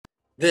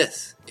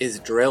This is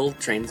Derailed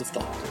Trains of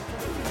Thought.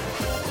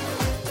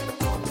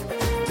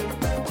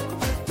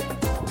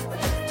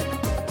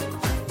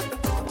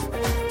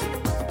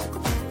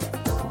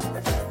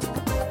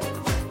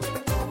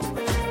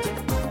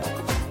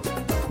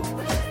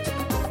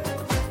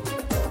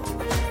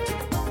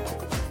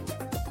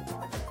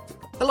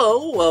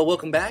 Hello,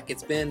 welcome back.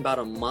 It's been about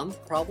a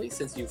month probably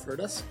since you've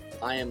heard us.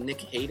 I am Nick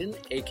Hayden,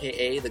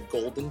 aka the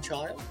Golden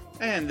Child.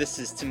 And this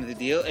is Timothy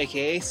Deal,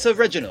 aka Sir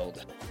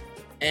Reginald.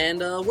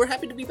 And we're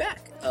happy to be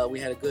back. We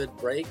had a good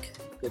break,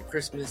 good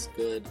Christmas,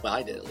 well,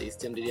 I did at least.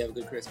 Tim, did you have a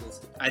good Christmas?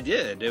 I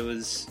did. It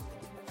was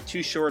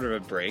too short of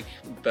a break,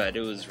 but it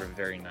was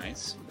very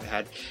nice.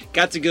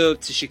 Got to go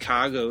to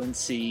Chicago and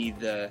see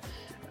the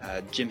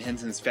Jim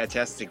Henson's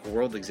Fantastic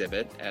World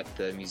exhibit at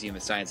the Museum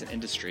of Science and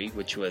Industry,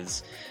 which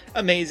was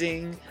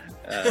amazing.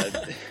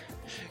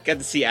 Got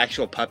to see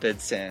actual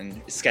puppets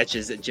and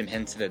sketches that Jim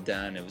Henson had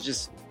done. It was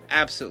just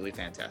absolutely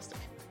fantastic.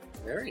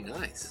 Very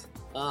nice.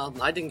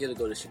 I didn't get to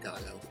go to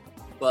Chicago,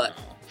 but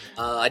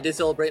I did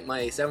celebrate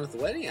my 7th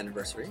wedding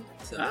anniversary.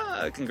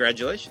 So.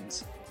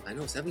 Congratulations. I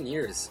know, 7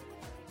 years.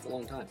 It's a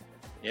long time.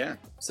 Yeah.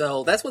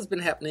 So that's what's been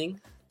happening.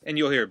 And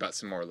you'll hear about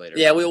some more later.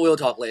 Yeah, we'll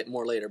talk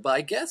more later. But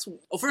I guess,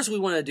 first we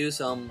want to do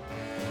some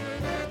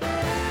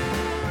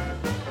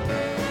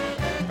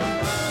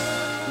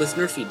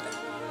listener feedback.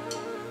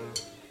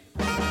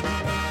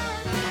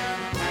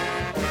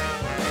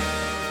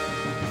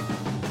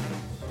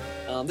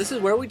 This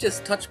is where we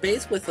just touch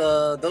base with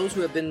those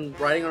who have been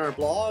writing on our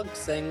blog,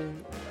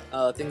 saying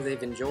things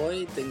they've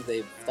enjoyed, things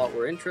they've thought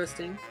were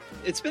interesting.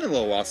 It's been a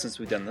little while since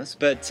we've done this,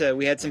 but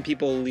we had some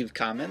people leave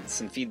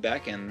comments and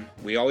feedback, and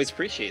we always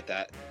appreciate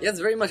that. Yes,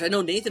 very much. I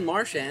know Nathan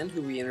Marchand,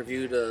 who we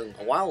interviewed a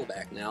while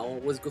back now,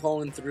 was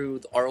going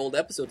through our old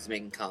episodes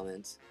making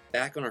comments.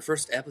 Back on our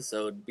first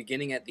episode,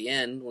 beginning at the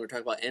end, when we were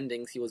talking about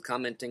endings, he was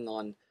commenting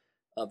on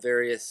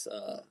various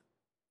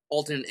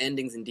alternate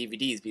endings in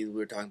DVDs, because we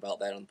were talking about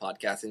that on the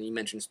podcast, and you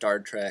mentioned Star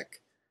Trek.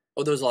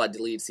 Oh, there was a lot of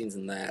deleted scenes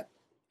in that.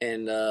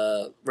 And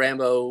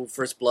Rambo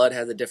First Blood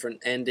has a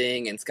different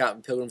ending, and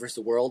Scott Pilgrim vs.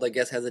 the World, I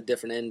guess, has a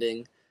different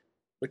ending,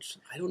 which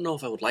I don't know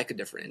if I would like a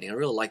different ending. I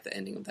really like the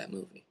ending of that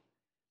movie.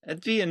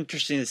 It'd be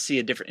interesting to see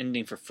a different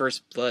ending for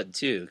First Blood,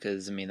 too,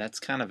 because, I mean, that's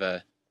kind of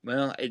the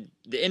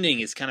ending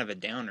is kind of a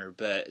downer,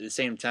 but at the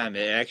same time,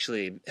 it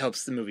actually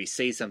helps the movie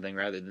say something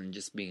rather than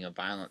just being a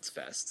violence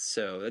fest.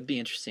 So it'd be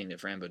interesting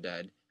if Rambo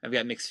died. I've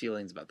got mixed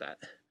feelings about that.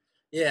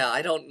 Yeah,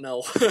 I don't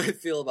know how I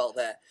feel about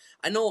that.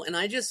 I know, and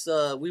I just,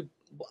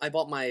 I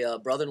bought my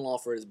brother-in-law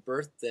for his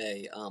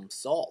birthday,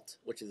 Salt,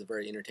 which is a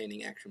very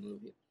entertaining action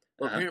movie.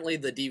 But apparently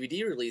the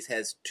DVD release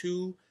has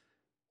 2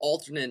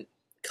 alternate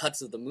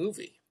cuts of the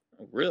movie.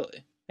 Oh,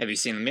 really? Have you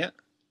seen them yet?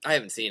 I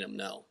haven't seen them,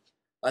 no.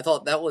 I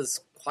thought that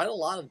was quite a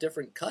lot of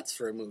different cuts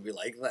for a movie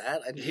like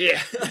that.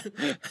 Yeah.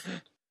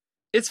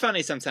 It's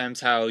funny sometimes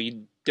how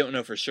you don't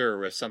know for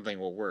sure if something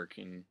will work,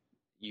 and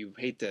you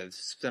hate to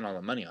spend all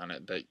the money on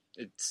it, but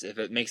if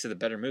it makes it a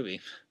better movie.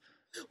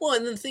 Well,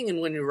 and the thing, and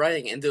when you're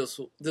writing, and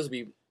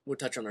we'll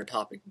touch on our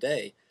topic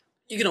today,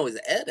 you can always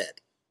edit,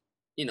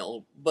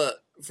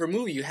 but for a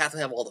movie, you have to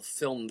have all the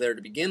film there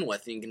to begin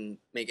with, and you can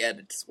make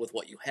edits with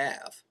what you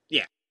have.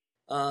 Yeah.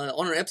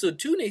 On our episode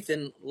 2,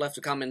 Nathan left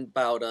a comment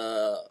about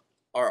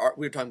our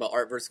we were talking about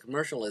art versus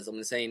commercialism,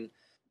 and saying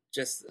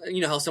just,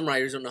 how some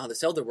writers don't know how to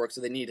sell their work, so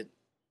they need,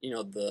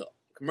 the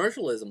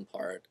commercialism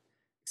part,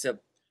 except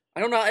I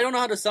don't know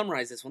how to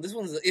summarize this one. This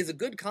one is a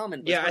good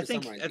comment. But yeah, I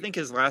think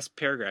his last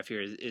paragraph here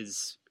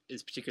is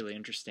particularly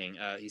interesting.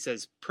 He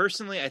says,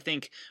 personally, I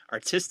think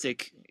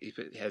he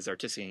has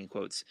artistic in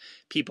quotes,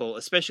 people,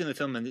 especially in the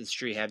film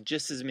industry, have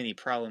just as many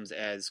problems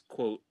as,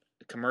 quote,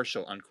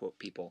 commercial, unquote,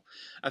 people.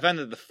 I find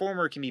that the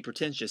former can be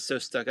pretentious, so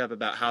stuck up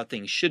about how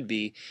things should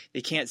be,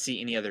 they can't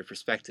see any other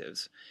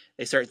perspectives.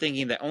 They start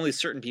thinking that only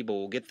certain people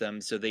will get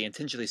them, so they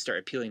intentionally start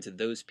appealing to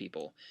those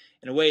people.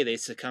 In a way, they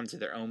succumb to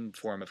their own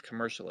form of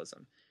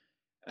commercialism.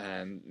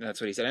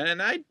 That's what he said,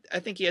 and I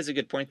think he has a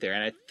good point there,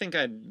 and I think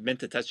I meant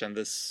to touch on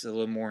this a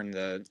little more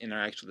in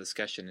our actual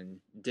discussion and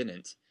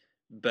didn't,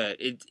 but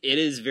it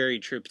is very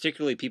true,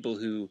 particularly people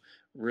who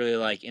really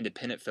like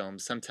independent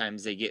films.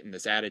 Sometimes they get in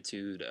this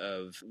attitude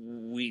of,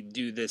 we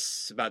do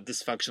this about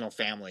dysfunctional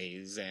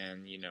families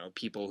and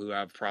people who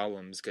have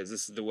problems because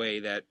this is the way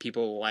that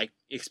people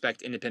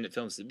expect independent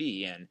films to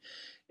be, and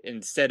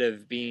instead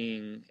of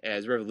being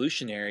as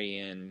revolutionary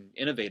and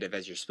innovative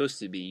as you're supposed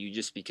to be, you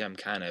just become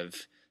kind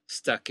of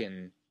stuck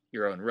in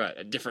your own rut,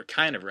 a different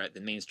kind of rut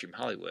than mainstream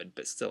Hollywood,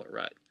 but still a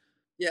rut.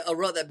 Yeah, a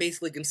rut that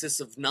basically consists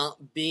of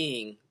not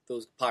being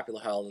those popular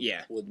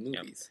Hollywood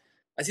movies.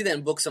 Yep. I see that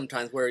in books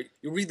sometimes where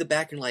you read the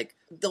back and you're like,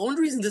 the only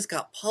reason this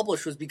got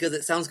published was because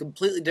it sounds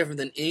completely different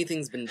than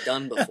anything's been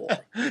done before.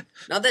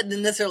 Not that it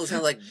necessarily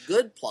sounds like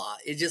good plot,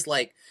 it's just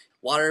like,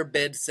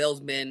 waterbed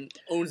salesman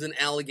owns an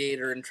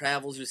alligator and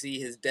travels to see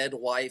his dead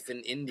wife in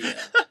India.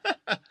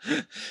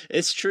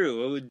 It's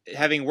true.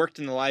 Having worked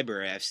in the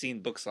library, I've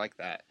seen books like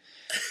that.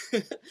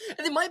 And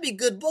they might be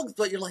good books,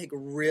 but you're like,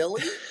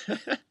 really?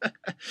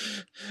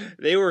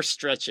 They were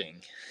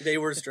stretching. They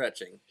were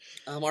stretching.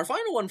 Our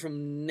final one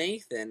from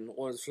Nathan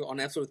was on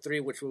episode 3,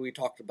 which we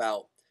talked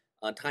about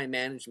time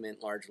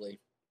management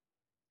largely.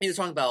 He was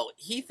talking about,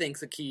 he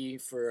thinks the key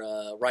for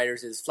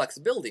writers is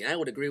flexibility, and I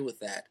would agree with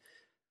that.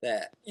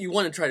 That you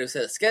want to try to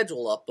set a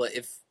schedule up, but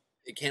if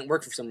it can't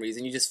work for some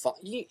reason, you just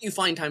you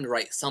find time to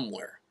write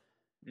somewhere.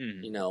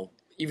 Mm. You know,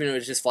 even if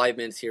it's just 5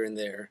 minutes here and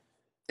there.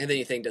 And then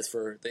he thanked us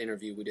for the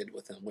interview we did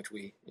with him, which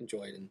we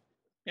enjoyed. And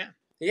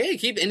he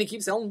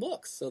keeps selling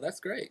books, so that's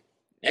great.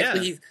 Yeah.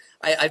 Actually,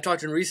 I've talked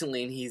to him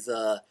recently, and he's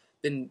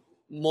been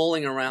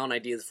mulling around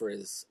ideas for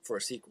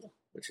a sequel,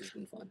 which has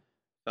been fun.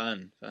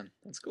 Fun.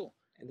 That's cool.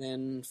 And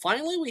then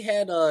finally we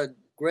had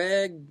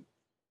Greg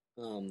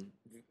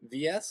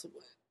VS.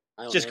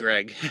 Just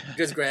Greg.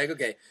 Just Greg,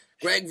 okay.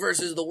 Greg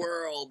versus the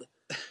World,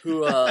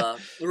 who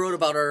wrote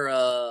about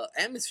our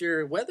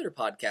atmosphere weather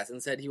podcast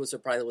and said he was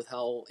surprised with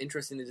how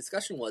interesting the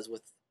discussion was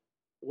with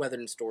weather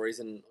and stories.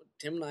 And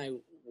Tim and I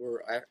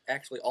were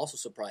actually also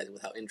surprised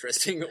with how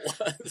interesting it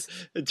was.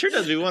 It turned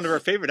out to be one of our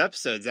favorite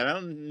episodes. I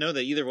don't know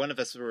that either one of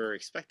us were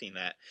expecting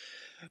that,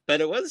 but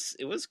it was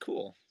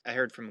cool. I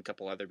heard from a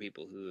couple other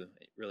people who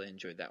really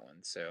enjoyed that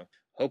one. So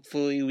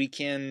hopefully we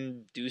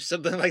can do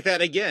something like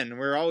that again.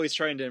 We're always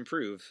trying to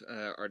improve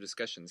our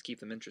discussions,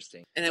 keep them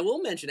interesting. And I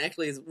will mention,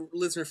 actually, as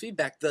listener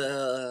feedback,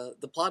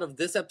 the plot of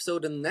this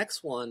episode and the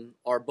next one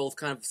are both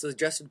kind of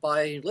suggested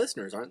by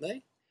listeners, aren't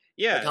they?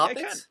 Yeah. The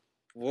topics?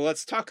 Well,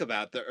 let's talk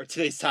about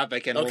today's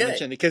topic, and Okay. we'll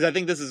mention, because I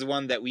think this is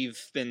one that we've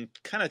been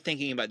kind of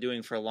thinking about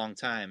doing for a long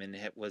time, and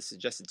it was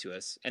suggested to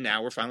us, and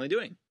now we're finally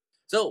doing.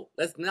 So,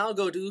 let's now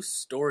go to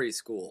Story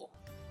School.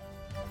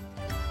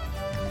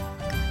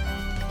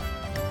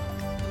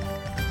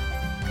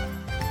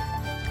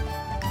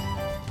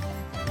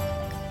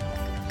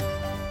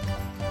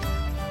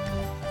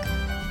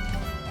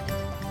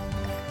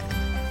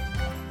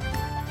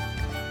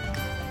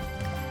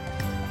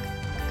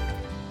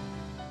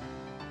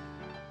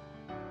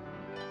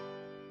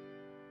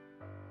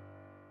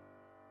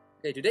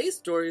 Okay, today's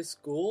Story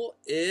School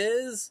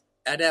is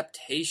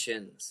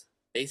adaptations.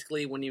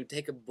 Basically, when you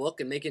take a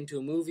book and make it into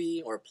a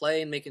movie, or a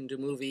play and make it into a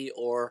movie,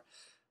 or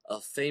a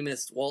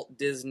famous Walt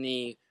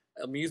Disney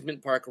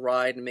amusement park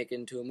ride and make it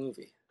into a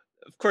movie.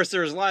 Of course,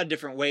 there's a lot of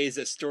different ways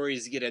that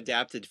stories get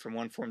adapted from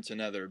one form to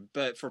another,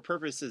 but for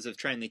purposes of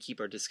trying to keep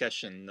our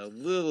discussion a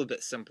little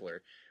bit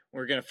simpler,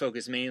 we're going to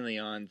focus mainly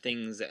on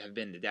things that have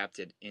been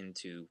adapted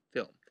into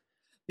film.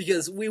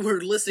 Because we were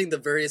listening to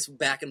various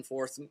back and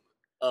forth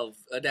of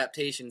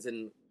adaptations,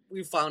 and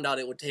we found out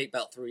it would take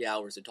about 3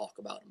 hours to talk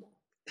about them all.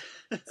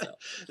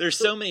 There's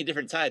so many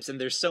different types,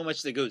 and there's so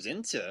much that goes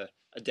into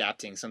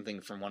adapting something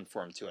from one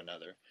form to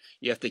another.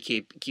 You have to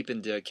keep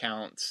into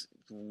account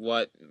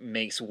what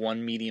makes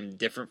one medium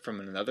different from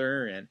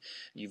another, and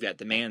you've got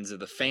demands of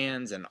the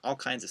fans and all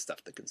kinds of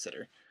stuff to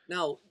consider.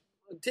 Now,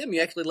 Tim,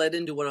 you actually led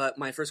into what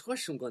my first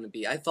question was going to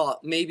be. I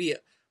thought maybe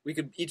we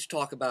could each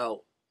talk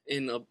about,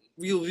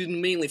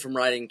 mainly from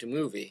writing to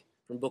movie,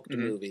 from book to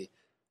movie,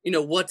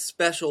 what's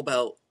special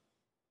about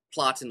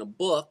plots in a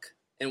book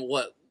and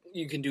what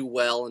you can do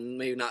well and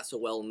maybe not so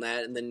well in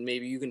that, and then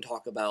maybe you can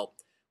talk about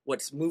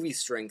what movie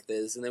strength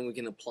is, and then we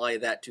can apply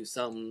that to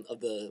some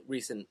of the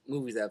recent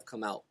movies that have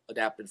come out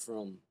adapted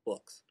from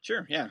books.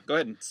 Sure, yeah. Go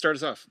ahead and start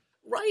us off.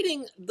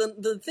 Writing,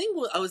 the thing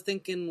I was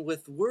thinking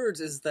with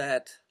words is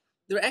that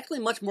they're actually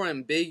much more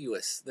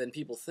ambiguous than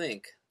people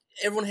think.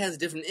 Everyone has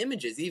different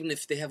images, even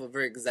if they have a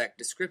very exact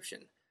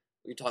description.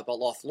 We talk about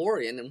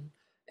Lothlorien,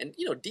 and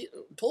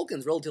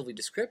Tolkien's relatively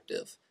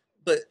descriptive,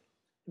 but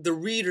the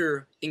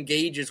reader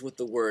engages with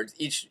the words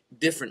each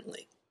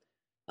differently,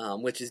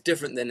 which is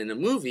different than in a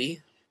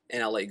movie,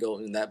 and I'll let you go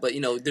into that, but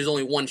there's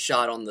only one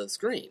shot on the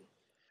screen.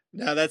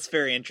 No, that's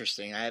very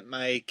interesting.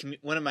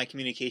 One of my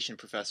communication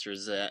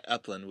professors at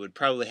Upland would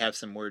probably have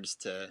some words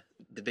to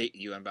debate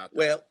you about that.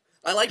 Well,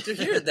 I like to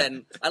hear it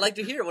then. I like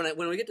to hear it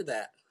when we get to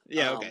that.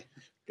 Yeah, okay.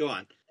 Go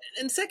on.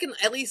 And second,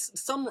 at least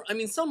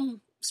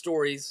some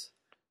stories,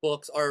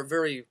 books are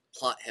very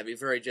plot heavy,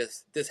 very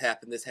just this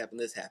happened, this happened,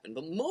 this happened.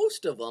 But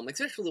most of them,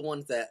 especially the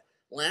ones that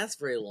last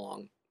very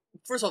long,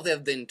 first off, they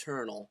have the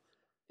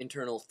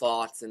internal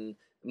thoughts and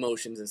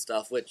emotions and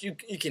stuff, which you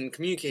can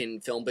communicate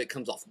in film, but it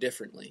comes off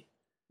differently.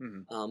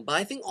 Mm-hmm. But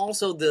I think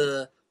also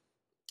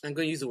I'm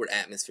going to use the word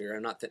atmosphere.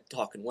 I'm not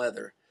talking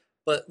weather,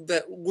 but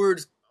that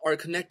words are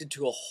connected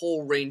to a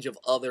whole range of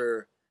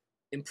other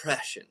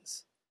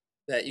impressions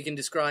that you can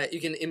describe.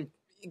 You can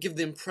give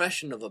the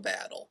impression of a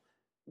battle,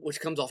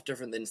 which comes off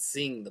different than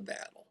seeing the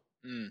battle.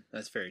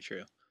 That's very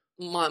true.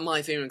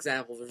 My favorite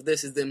example of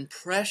this is the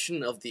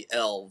impression of the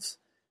elves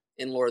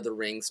in Lord of the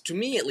Rings. To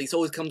me, at least,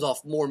 always comes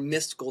off more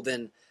mystical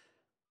than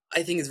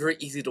I think it's very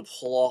easy to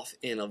pull off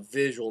in a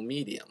visual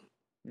medium.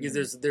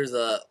 Because there's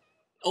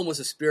almost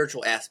a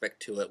spiritual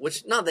aspect to it,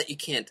 which, not that you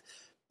can't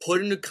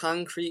put into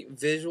concrete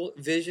visual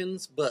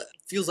visions, but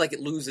feels like it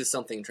loses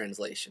something in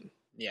translation.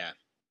 Yeah.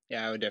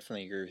 Yeah, I would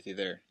definitely agree with you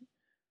there.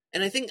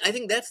 And I think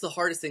that's the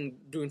hardest thing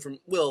doing from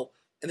Will,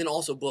 and then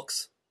also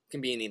books can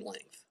be any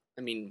length.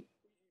 I mean,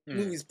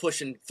 movies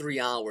pushing 3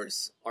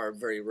 hours are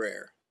very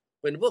rare.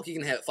 But in a book, you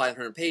can have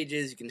 500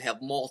 pages, you can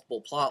have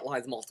multiple plot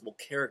lines, multiple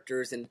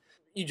characters, and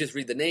you just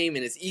read the name,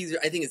 and it's easier.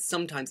 I think it's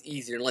sometimes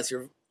easier, unless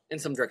you're,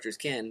 and some directors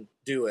can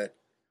do it,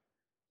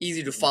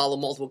 easier to follow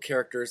multiple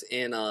characters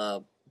in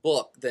a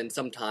book than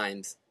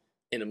sometimes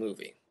in a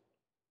movie.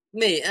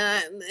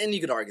 And you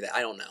could argue that,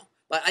 I don't know.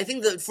 But I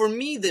think that for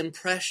me, the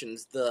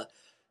impressions,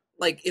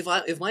 like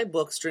if my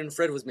book Strand and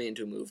Fred was made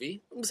into a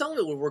movie, some of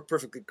it would work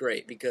perfectly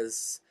great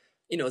because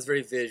it's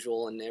very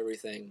visual and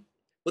everything.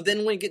 But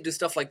then when you get to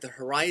stuff like The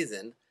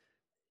Horizon,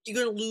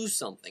 you're going to lose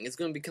something. It's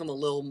going to become a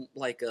little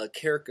like a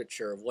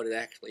caricature of what it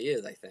actually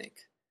is, I think,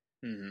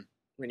 when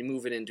you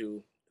move it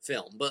into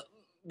film. But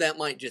that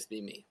might just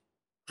be me.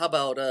 How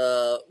about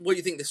what do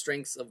you think the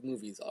strengths of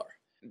movies are?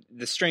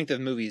 The strength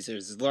of movies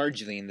is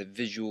largely in the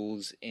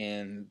visuals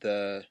and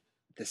the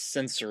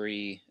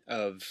sensory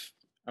of.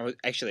 I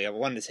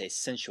wanted to say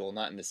sensual,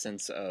 not in the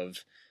sense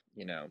of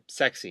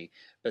sexy,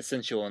 but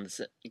sensual in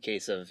the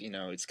case of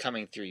it's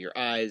coming through your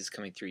eyes,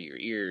 coming through your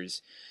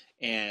ears,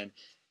 and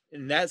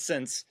in that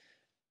sense,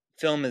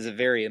 film is a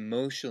very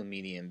emotional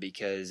medium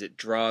because it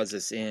draws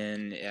us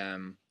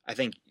in. I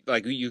think,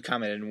 like you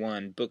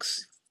commented,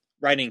 books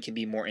writing can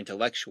be more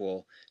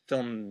intellectual.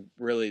 Film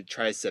really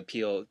tries to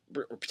appeal,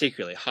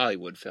 particularly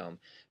Hollywood film,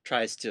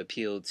 tries to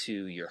appeal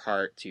to your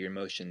heart, to your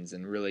emotions,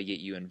 and really get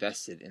you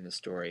invested in the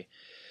story.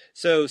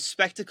 So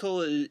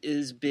spectacle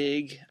is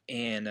big,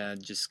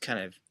 and just kind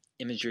of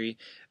imagery.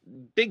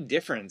 Big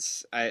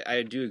difference,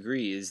 I do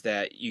agree, is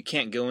that you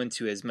can't go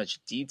into as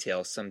much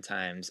detail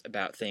sometimes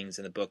about things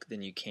in the book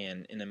than you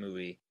can in a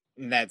movie.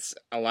 And that's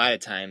a lot of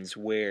times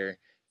where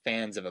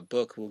fans of a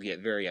book will get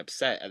very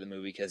upset at the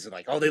movie because they're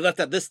like, oh, they left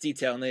out this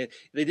detail and they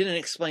didn't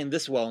explain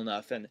this well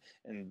enough and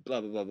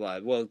blah, blah, blah, blah.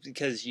 Well,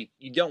 because you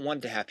don't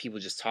want to have people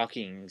just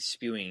talking,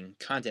 spewing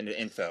content and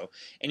info.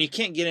 And you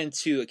can't get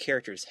into a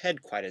character's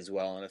head quite as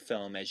well in a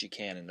film as you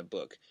can in a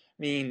book.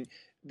 I mean,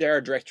 there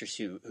are directors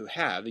who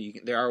have.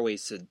 There are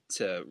ways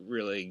to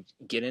really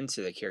get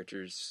into the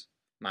character's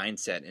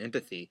mindset and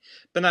empathy,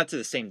 but not to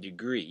the same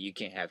degree. You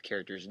can't have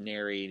characters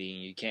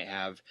narrating. You can't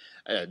have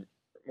a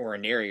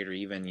narrator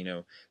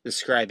even,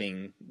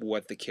 describing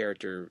what the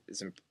character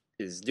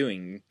is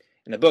doing.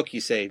 In the book, you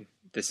say,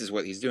 this is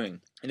what he's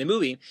doing. In the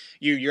movie,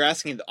 you're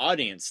asking the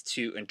audience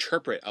to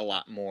interpret a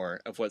lot more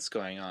of what's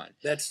going on.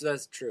 That's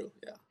true,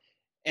 yeah.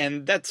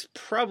 And that's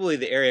probably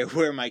the area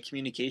where my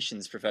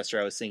communications professor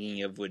I was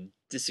thinking of would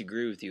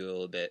disagree with you a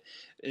little bit.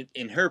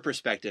 In her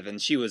perspective,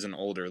 and she was an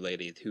older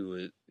lady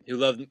who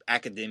loved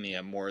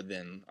academia more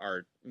than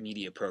our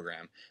media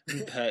program.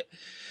 But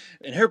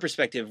in her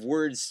perspective,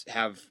 words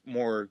have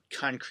more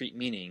concrete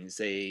meanings.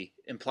 They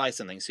imply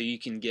something, so you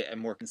can get a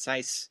more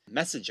concise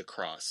message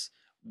across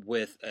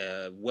with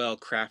a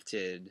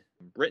well-crafted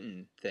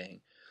written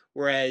thing.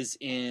 Whereas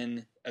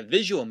in a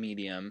visual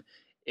medium,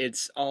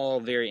 it's all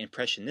very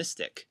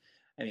impressionistic.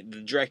 I mean,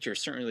 the director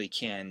certainly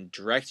can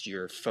direct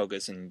your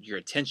focus and your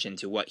attention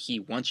to what he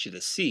wants you to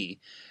see,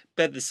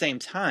 but at the same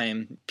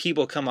time,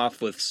 people come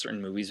off with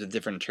certain movies with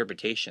different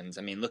interpretations.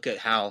 I mean, look at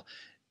how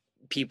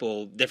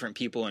different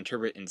people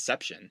interpret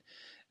Inception.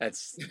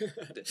 That's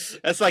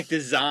like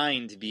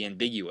designed to be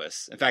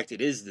ambiguous. In fact,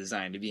 it is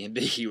designed to be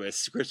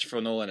ambiguous.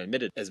 Christopher Nolan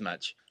admitted as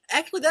much.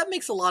 Actually, that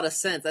makes a lot of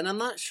sense, and I'm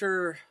not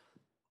sure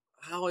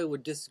how I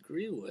would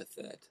disagree with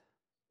it.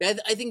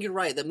 I think you're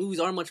right, that movies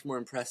are much more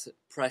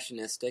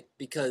impressionistic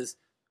because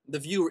the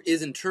viewer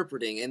is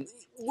interpreting, and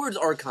words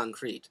are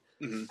concrete.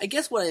 Mm-hmm. I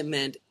guess what I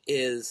meant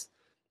is,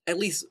 at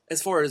least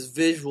as far as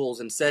visuals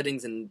and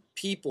settings and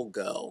people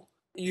go,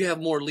 you have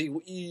more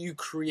you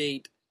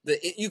create the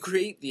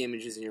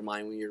images in your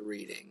mind when you're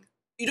reading.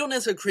 You don't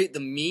necessarily create the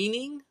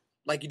meaning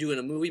like you do in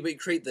a movie, but you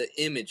create the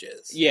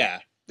images. Yeah.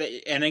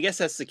 And I guess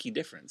that's the key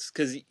difference,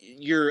 because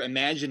you're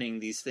imagining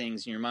these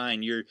things in your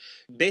mind. You're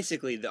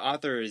basically, the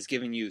author is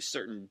giving you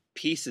certain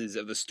pieces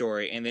of the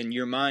story, and then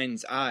your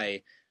mind's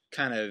eye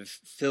kind of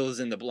fills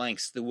in the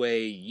blanks the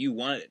way you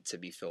want it to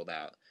be filled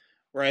out.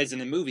 Whereas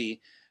in a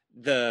movie,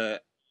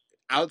 the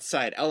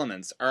outside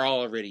elements are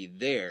already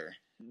there.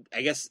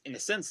 I guess, in a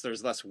sense,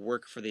 there's less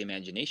work for the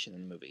imagination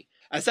in the movie.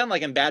 I sound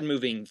like I'm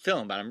bad-moving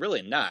film, but I'm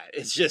really not.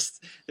 It's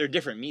just, they're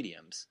different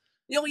mediums.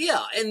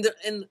 Yeah,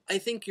 and I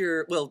think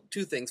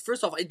two things.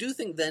 First off, I do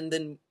think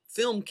then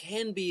film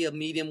can be a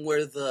medium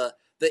where the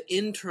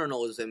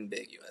internal is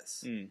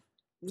ambiguous.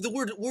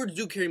 The words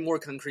do carry more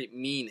concrete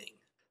meaning.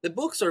 The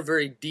books are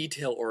very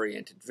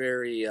detail-oriented,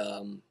 very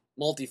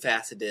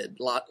multifaceted.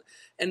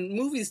 And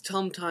movies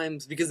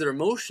sometimes, because they're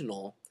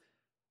emotional,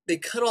 they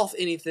cut off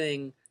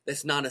anything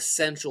that's not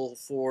essential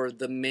for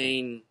the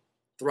main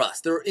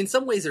thrust. In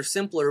some ways, they're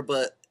simpler,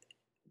 but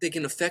they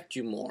can affect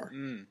you more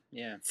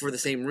for the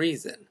same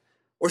reason.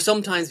 Or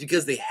sometimes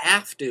because they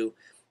have to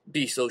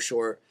be so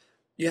short,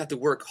 you have to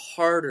work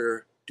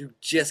harder to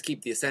just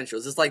keep the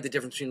essentials. It's like the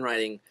difference between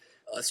writing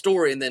a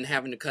story and then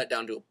having to cut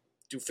down to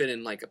fit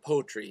in like a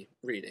poetry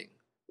reading,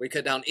 where you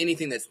cut down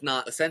anything that's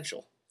not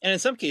essential. And in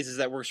some cases,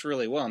 that works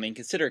really well. I mean,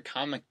 consider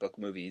comic book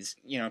movies.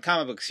 You know,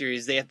 comic book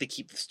series, they have to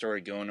keep the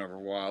story going over a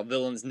while.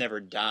 Villains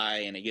never die,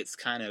 and it gets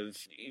kind of,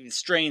 it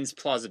strains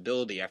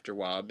plausibility after a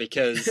while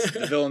because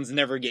the villains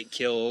never get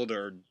killed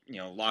or, you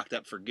know, locked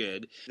up for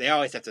good. They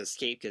always have to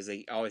escape because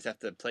they always have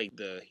to play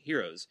the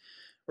heroes.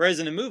 Whereas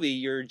in a movie,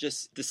 you're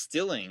just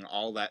distilling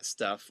all that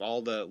stuff,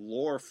 all the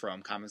lore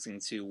from comics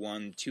into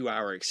 1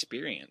 2-hour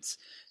experience.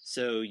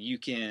 So you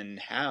can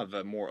have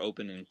a more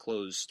open and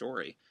closed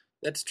story.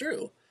 That's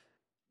true.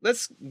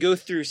 Let's go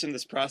through some of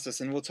this process,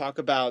 and we'll talk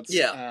about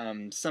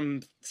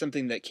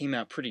something that came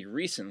out pretty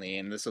recently,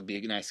 and this will be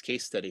a nice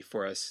case study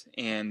for us.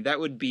 And that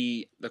would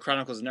be The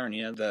Chronicles of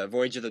Narnia, The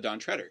Voyage of the Dawn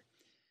Treader,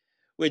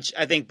 which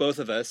I think both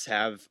of us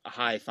have a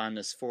high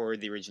fondness for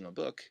the original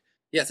book.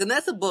 Yes, and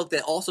that's a book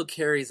that also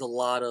carries a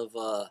lot of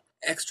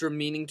extra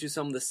meaning to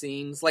some of the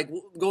scenes. Like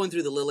going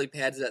through the lily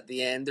pads at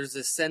the end, there's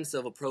this sense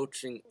of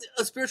approaching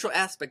a spiritual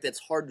aspect that's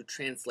hard to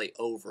translate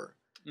over.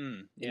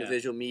 In a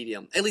visual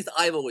medium. At least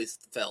I've always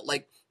felt.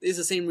 Like, it's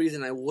the same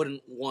reason I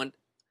wouldn't want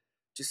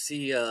to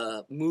see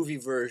a movie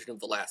version of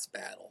The Last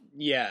Battle.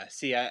 Yeah,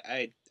 see,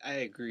 I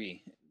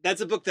agree.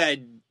 That's a book that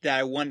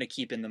I want to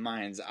keep in the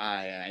mind's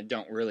eye. I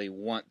don't really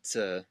want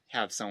to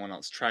have someone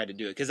else try to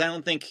do it, because I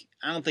don't think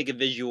a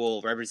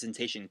visual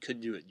representation could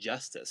do it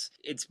justice.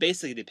 It's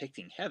basically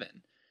depicting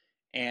heaven.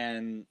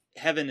 And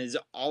heaven has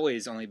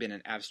always only been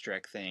an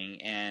abstract thing,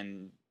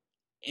 and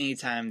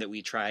anytime that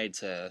we try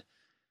to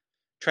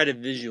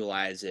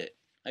visualize it,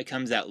 it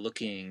comes out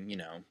looking, you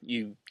know,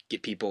 you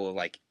get people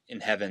like in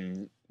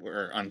heaven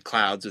or on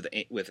clouds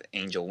with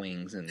angel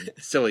wings and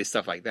silly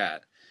stuff like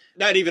that.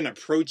 Not even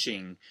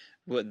approaching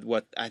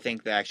what I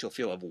think the actual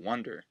feel of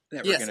wonder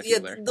that we're going to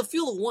feel there. The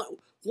feel of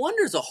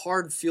wonder is a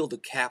hard feel to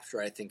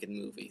capture, I think, in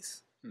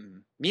movies.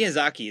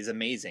 Miyazaki is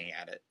amazing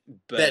at it.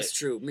 That's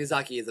true.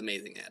 Miyazaki is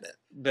amazing at it.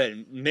 But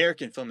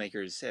American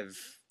filmmakers have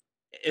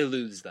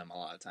eludes them a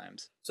lot of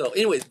times. So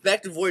anyways,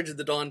 back to Voyage of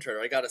the Dawn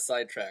Treader. I got us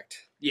sidetracked.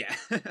 Yeah.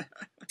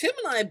 Tim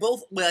and I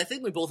both, I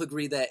think we both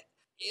agree that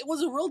it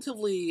was a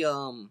relatively...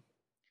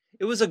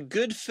 It was a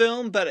good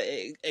film, but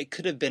it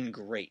could have been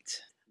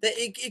great.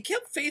 It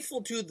kept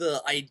faithful to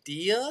the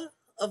idea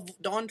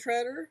of Dawn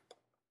Treader,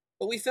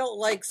 but we felt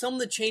like some of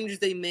the changes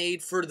they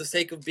made for the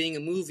sake of being a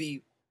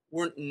movie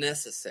weren't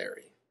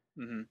necessary.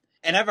 Mm-hmm.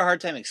 And I have a hard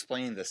time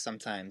explaining this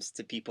sometimes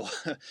to people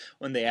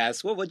when they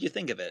ask, well, what'd you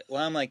think of it?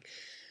 Well, I'm like,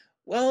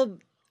 well,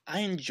 I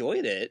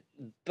enjoyed it,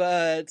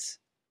 but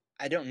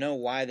I don't know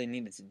why they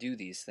needed to do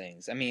these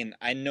things. I mean,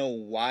 I know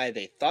why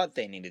they thought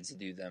they needed to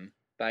do them,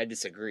 but I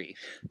disagree.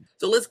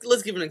 So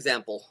let's give an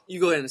example. You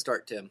go ahead and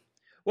start, Tim.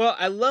 Well,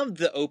 I loved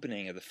the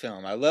opening of the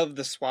film. I loved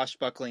the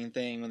swashbuckling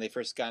thing when they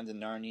first got into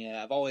Narnia.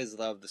 I've always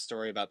loved the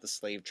story about the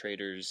slave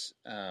traders.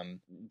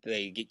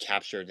 They get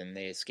captured and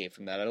they escape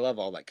from that. I love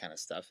all that kind of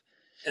stuff.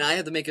 And I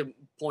have to make a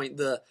point.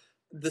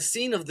 The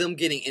scene of them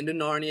getting into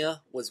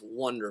Narnia was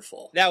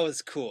wonderful. That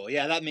was cool.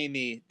 Yeah,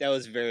 that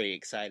was very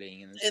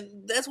exciting.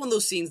 And that's one of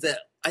those scenes that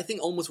I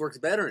think almost works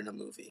better in a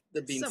movie.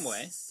 Some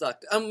way.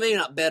 Sucked. Maybe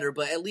not better,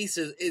 but at least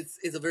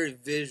it's a very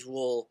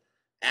visual,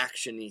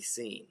 action-y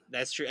scene.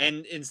 That's true.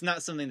 And it's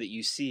not something that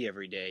you see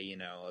every day, you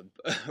know,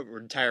 an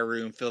entire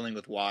room filling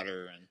with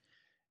water. And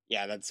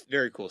yeah, that's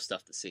very cool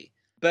stuff to see.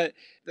 But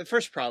the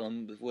first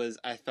problem was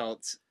I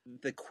felt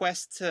the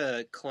quest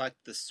to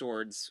collect the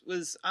swords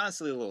was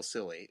honestly a little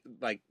silly.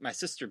 Like my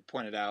sister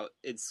pointed out,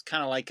 it's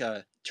kind of like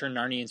turn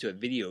Narnia into a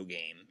video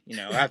game. You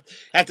know, I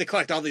have to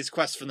collect all these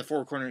quests from the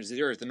four corners of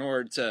the earth in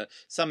order to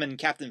summon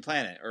Captain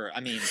Planet, or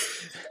I mean,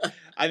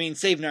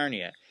 save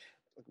Narnia.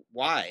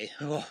 Why?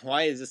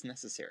 Why is this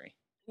necessary?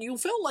 You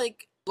felt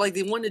like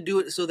they wanted to do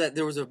it so that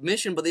there was a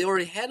mission, but they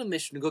already had a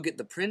mission to go get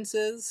the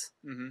princes.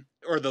 Mm-hmm.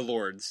 Or the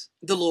lords.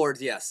 The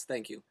lords, yes,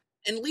 thank you.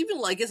 And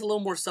leaving, I guess, a little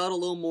more subtle, a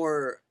little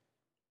more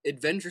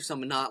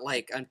adventuresome, and not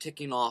like I'm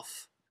ticking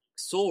off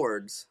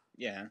swords.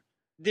 Yeah.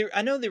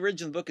 I know the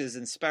original book is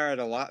inspired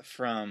a lot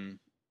from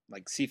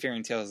like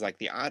seafaring tales like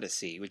the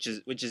Odyssey, which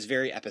is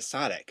very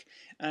episodic.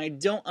 And I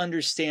don't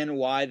understand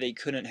why they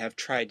couldn't have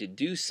tried to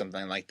do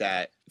something like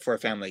that for a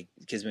family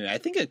kids movie. I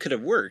think it could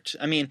have worked.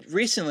 I mean,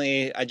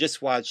 recently I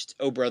just watched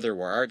Oh Brother,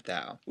 Where Art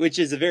Thou, which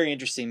is a very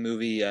interesting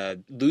movie,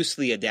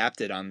 loosely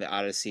adapted on the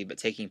Odyssey, but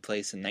taking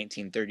place in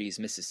 1930s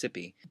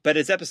Mississippi. But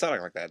it's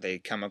episodic like that. They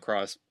come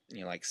across,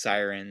 you know, like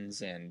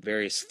sirens and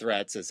various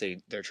threats as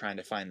they're trying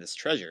to find this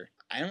treasure.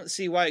 I don't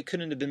see why it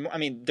couldn't have been more. I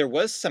mean, there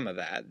was some of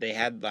that. They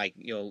had like,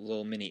 you know,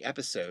 little mini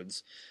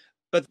episodes,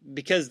 but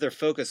because their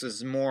focus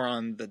was more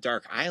on the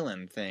Dark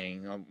Island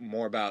thing,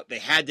 more about they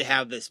had to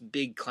have this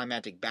big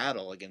climactic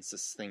battle against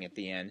this thing at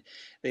the end,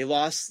 they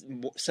lost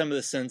some of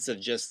the sense of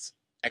just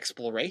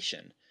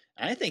exploration.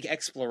 And I think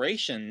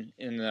exploration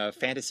in a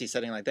fantasy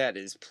setting like that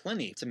is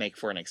plenty to make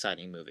for an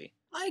exciting movie.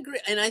 I agree,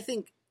 and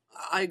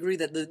I agree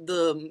that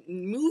the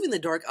moving the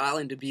Dark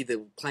Island to be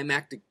the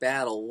climactic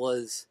battle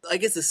was, I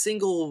guess, a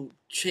single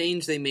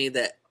change they made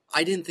that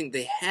I didn't think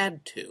they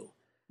had to.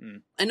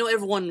 I know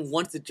everyone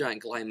wants the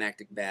giant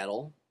climactic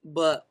battle,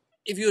 but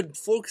if you had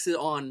focused it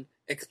on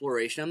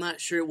exploration, I'm not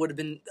sure it would have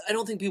been. I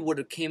don't think people would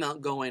have came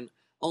out going,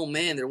 "Oh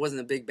man, there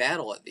wasn't a big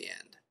battle at the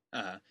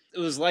end." It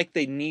was like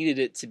they needed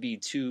it to be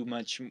too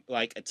much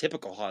like a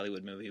typical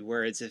Hollywood movie,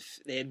 whereas if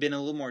they had been a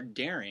little more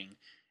daring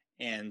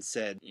and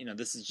said,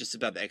 this is just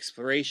about the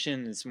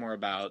exploration, it's more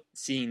about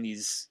seeing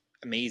these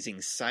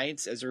amazing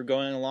sights as we're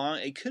going along,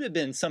 it could have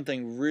been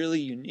something really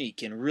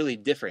unique and really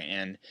different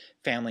and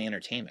family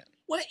entertainment.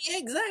 Well, yeah,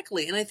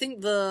 exactly. And I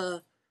think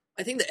the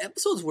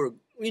episodes were,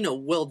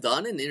 well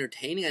done and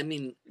entertaining. I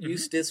mean,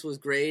 Eustace was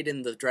great,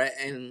 and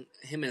and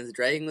him and his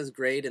dragon was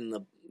great, and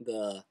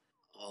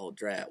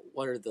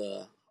what are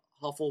the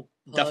Duffel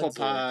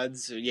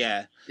pods?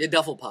 Yeah,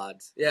 duffel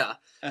pods. Yeah.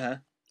 Uh-huh.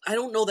 I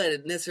don't know that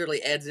it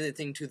necessarily adds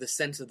anything to the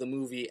sense of the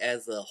movie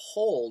as a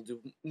whole to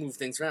move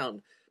things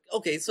around.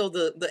 Okay, so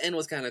the end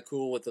was kind of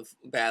cool with the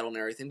battle and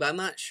everything, but I'm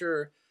not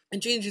sure.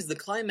 It changes the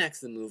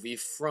climax of the movie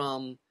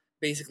from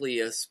basically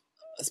a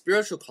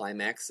spiritual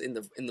climax in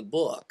the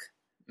book,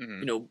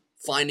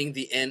 finding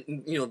the end,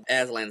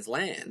 Aslan's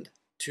land,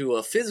 to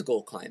a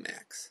physical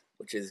climax,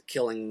 which is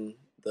killing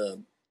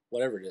the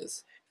whatever it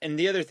is. And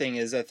the other thing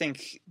is, I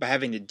think by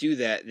having to do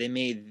that, they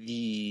made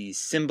the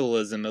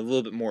symbolism a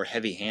little bit more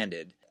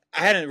heavy-handed.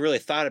 I hadn't really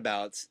thought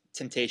about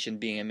temptation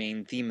being a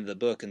main theme of the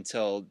book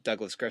until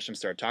Douglas Gresham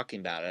started talking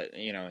about it,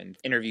 in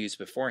interviews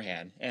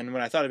beforehand. And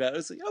when I thought about it, I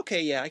was like,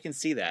 okay, yeah, I can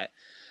see that.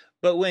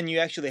 But when you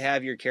actually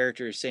have your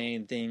characters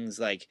saying things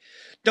like,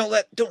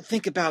 don't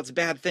think about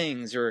bad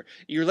things, or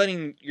you're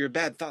letting your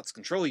bad thoughts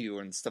control you,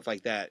 and stuff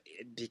like that,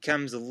 it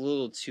becomes a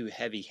little too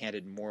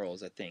heavy-handed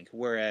morals, I think.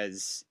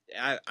 Whereas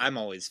I'm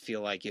always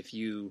feel like if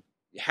you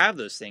have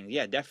those things,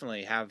 yeah,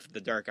 definitely have the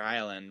Dark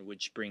Island,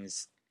 which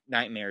brings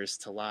nightmares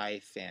to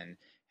life, and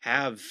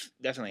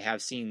definitely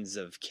have scenes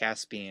of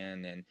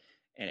Caspian and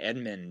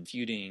Edmund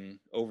feuding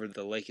over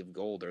the Lake of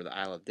Gold or the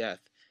Isle of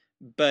Death.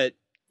 But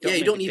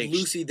you don't need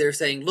Lucy there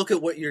saying, "Look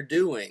at what you're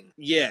doing."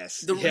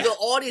 Yes. The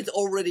audience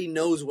already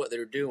knows what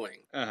they're doing.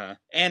 Uh-huh.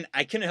 And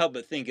I couldn't help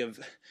but think of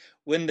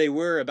when they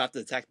were about to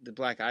attack the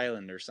Black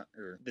Island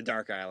or the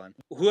Dark Island.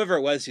 Whoever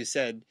it was who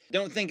said,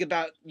 "Don't think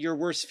about your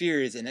worst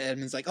fears," and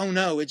Edmund's like, "Oh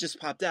no, it just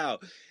popped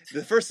out."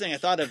 The first thing I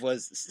thought of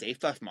was Stay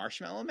Puft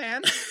Marshmallow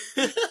Man.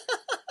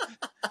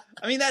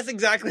 I mean, that's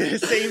exactly the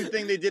same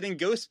thing they did in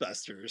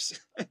Ghostbusters.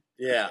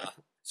 Yeah.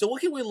 So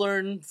what can we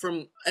learn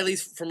from, at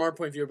least from our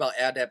point of view, about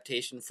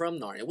adaptation from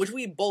Narnia? Which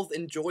we both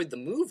enjoyed the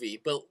movie,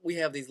 but we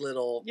have these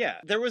little... Yeah,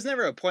 there was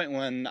never a point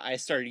when I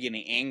started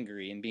getting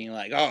angry and being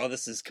like, oh,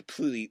 this is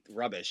complete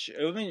rubbish.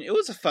 I mean, it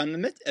was a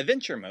fun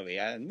adventure movie,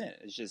 I admit.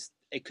 It's just,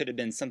 it could have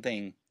been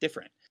something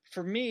different.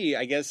 For me,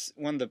 I guess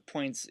one of the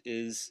points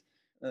is...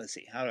 Let's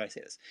see, how do I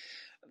say this?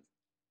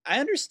 I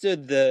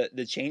understood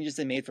the changes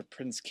they made for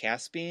Prince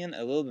Caspian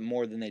a little bit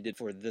more than they did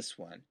for this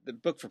one. The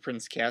book for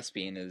Prince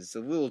Caspian is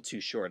a little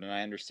too short, and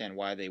I understand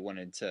why they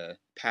wanted to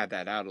pad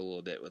that out a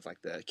little bit with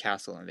like the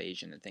castle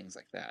invasion and things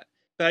like that.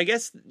 But I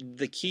guess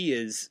the key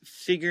is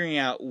figuring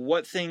out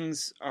what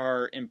things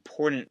are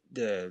important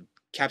to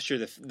capture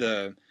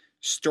the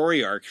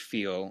story arc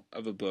feel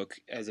of a book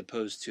as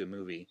opposed to a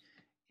movie.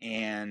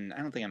 And I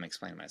don't think I'm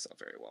explaining myself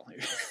very well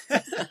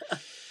here.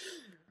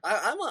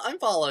 I'm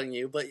following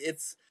you, but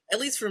it's... At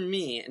least for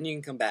me, and you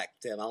can come back,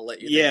 Tim. I'll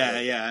let you.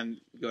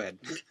 Go ahead.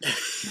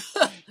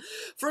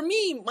 For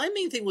me, my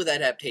main thing with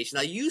adaptation,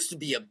 I used to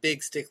be a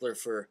big stickler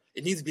for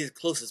it needs to be as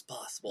close as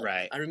possible.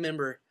 Right. I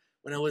remember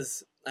when I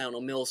was,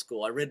 middle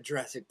school, I read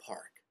Jurassic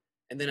Park,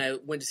 and then I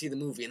went to see the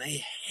movie, and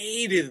I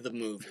hated the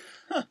movie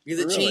because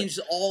it changed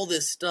all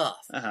this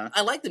stuff. Uh-huh.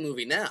 I like the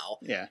movie now.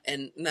 Yeah.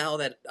 And now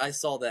that I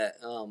saw that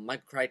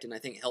Michael Crichton, I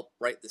think, helped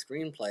write the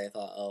screenplay, I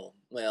thought, oh,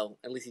 well,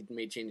 at least he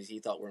made changes he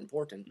thought were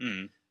important.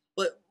 Mm.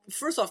 But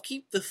first off,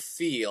 keep the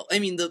feel. I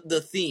mean, the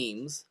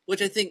themes,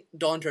 which I think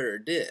Dawn Treader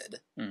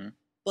did. Mm-hmm.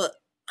 But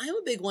I'm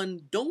a big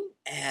one. Don't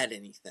add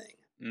anything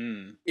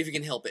if you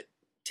can help it.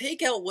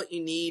 Take out what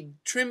you need,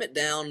 trim it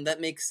down. That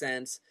makes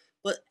sense.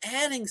 But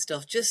adding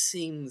stuff just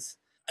seems...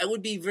 I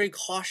would be very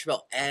cautious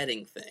about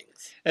adding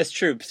things. That's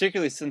true,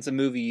 particularly since a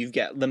movie you've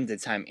got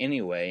limited time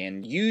anyway,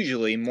 and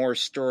usually more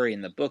story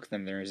in the book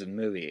than there is in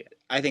the movie.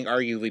 I think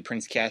arguably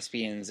Prince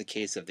Caspian is a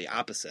case of the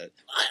opposite.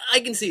 I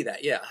can see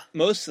that, yeah.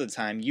 Most of the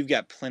time, you've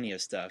got plenty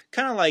of stuff.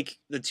 Kind of like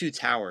The Two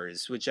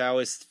Towers, which I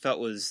always felt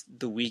was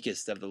the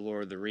weakest of the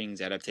Lord of the Rings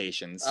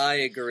adaptations. I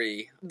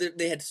agree.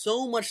 They had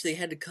so much they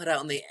had to cut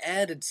out, and they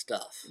added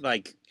stuff.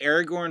 Like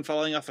Aragorn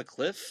falling off a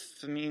cliff?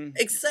 I mean...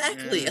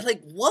 Exactly!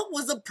 Like, what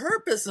was the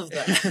purpose of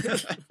that?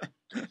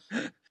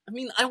 I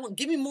mean,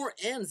 give me more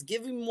ends.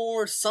 Give me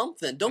more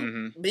something.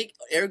 Don't make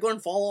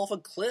Aragorn fall off a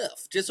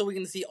cliff just so we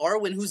can see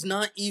Arwen, who's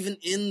not even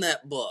in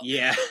that book.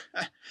 Yeah.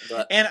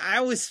 And I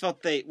always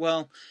felt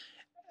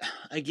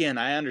again,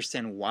 I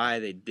understand why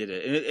they did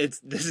it.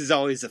 This is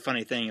always a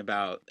funny thing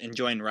about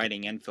enjoying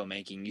writing and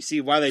filmmaking. You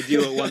see why they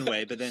do it one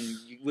way, but then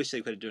you wish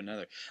they could have done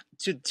another.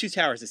 Two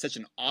Towers is such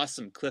an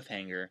awesome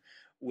cliffhanger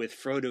with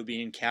Frodo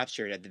being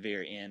captured at the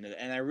very end,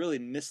 and I really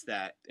missed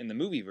that in the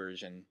movie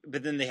version.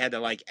 But then they had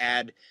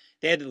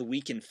to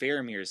weaken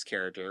Faramir's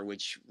character,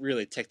 which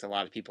really ticked a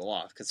lot of people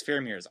off, because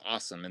Faramir is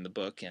awesome in the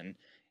book and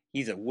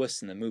he's a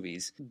wuss in the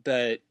movies.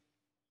 But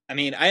I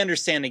mean, I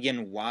understand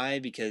again why,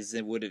 because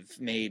it would have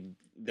made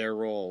their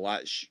role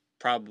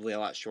probably a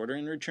lot shorter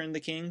in Return of the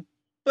King.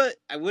 But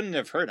I wouldn't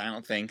have hurt, I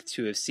don't think,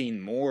 to have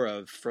seen more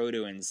of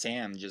Frodo and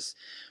Sam just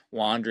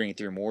wandering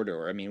through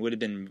Mordor. I mean, it would have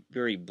been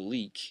very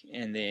bleak,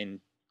 and they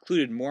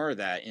included more of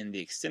that in the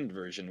extended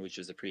version, which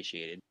was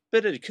appreciated.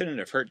 But it couldn't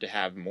have hurt to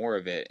have more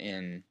of it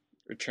in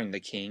Return of the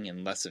King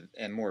and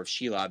more of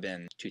Shelob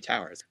in Two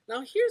Towers.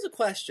 Now, here's a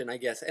question, I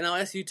guess, and I'll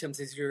ask you, Tim,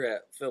 since you're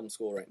at film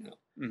school right now.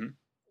 Mm-hmm.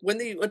 When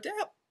they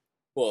adapt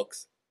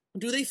books,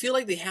 do they feel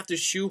like they have to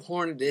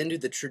shoehorn it into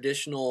the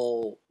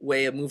traditional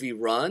way a movie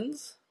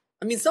runs?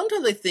 I mean,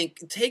 sometimes I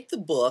think, take the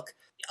book,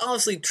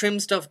 obviously trim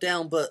stuff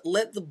down, but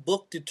let the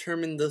book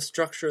determine the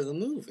structure of the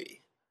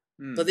movie.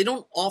 But they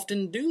don't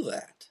often do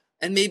that.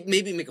 And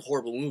maybe make a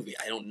horrible movie.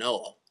 I don't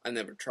know. I've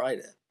never tried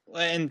it.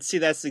 And see,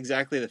 that's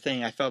exactly the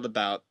thing I felt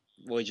about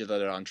Voyage of the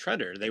Dawn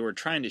Treader. They were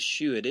trying to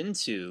shoe it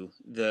into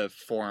the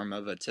form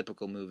of a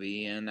typical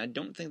movie, and I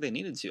don't think they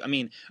needed to. I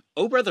mean,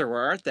 Oh Brother,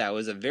 Where Art Thou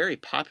was a very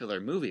popular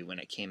movie when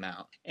it came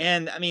out.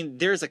 And, I mean,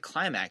 there's a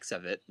climax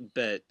of it,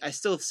 but I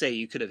still say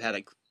you could have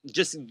had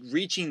just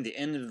reaching the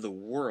end of the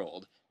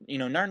world. You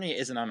know, Narnia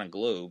isn't on a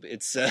globe.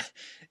 It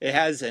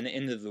has an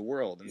end of the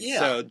world. And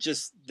so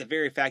just the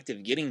very fact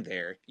of getting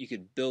there, you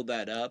could build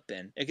that up,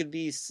 and it could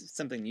be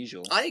something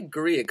usual. I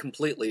agree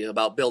completely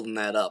about building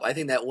that up. I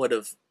think that would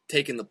have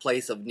taken the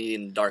place of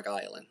needing Dark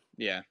Island.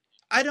 Yeah.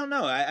 I don't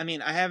know. I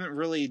mean, I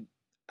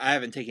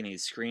haven't taken any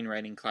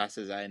screenwriting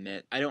classes, I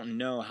admit. I don't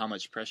know how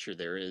much pressure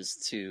there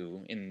is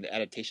in the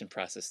adaptation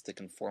process to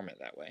conform it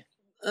that way.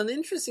 An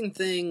interesting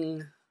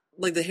thing,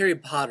 like the Harry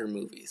Potter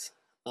movies.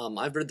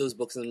 I've read those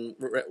books and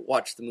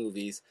watched the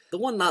movies. The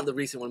one, not the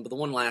recent one, but the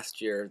one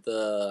last year,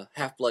 the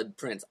Half-Blood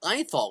Prince,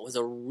 I thought was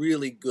a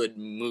really good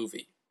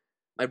movie.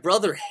 My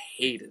brother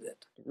hated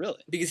it. Really?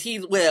 Because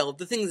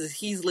the thing is,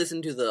 he's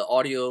listened to the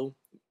audio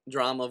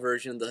drama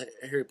version of the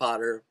Harry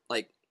Potter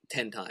like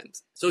 10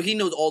 times. So he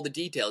knows all the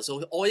details.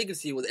 So all you could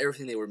see was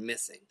everything they were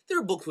missing. There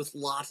are books with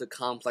lots of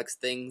complex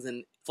things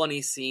and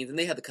funny scenes, and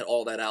they had to cut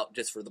all that out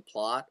just for the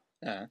plot.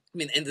 I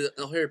mean, and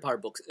the Harry Potter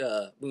books,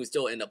 movies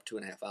still end up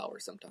 2.5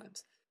 hours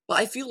sometimes. But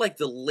I feel like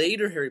the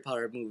later Harry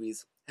Potter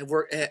movies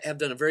have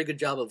done a very good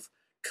job of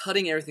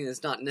cutting everything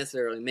that's not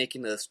necessarily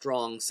making a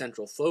strong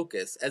central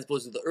focus, as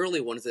opposed to the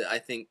early ones that I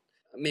think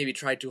maybe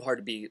tried too hard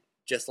to be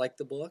just like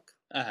the book.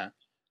 Uh-huh.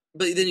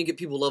 But then you get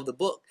people who love the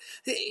book.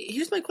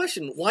 Here's my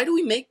question. Why do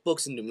we make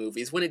books into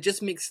movies when it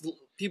just makes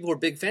people who are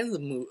big fans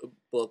of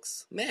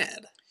books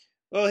mad?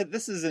 Well,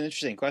 this is an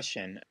interesting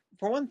question.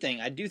 For one thing,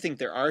 I do think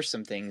there are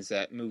some things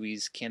that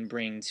movies can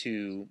bring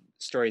to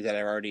stories that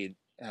have already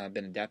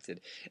been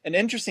adapted. An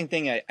interesting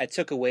thing I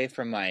took away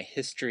from my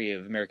history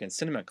of American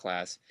cinema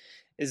class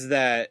is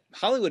that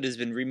Hollywood has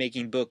been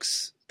remaking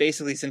books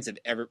basically since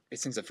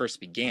it first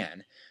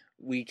began.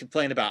 We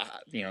complain about,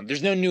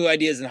 there's no new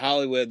ideas in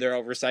Hollywood. They're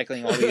all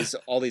recycling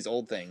all these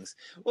old things.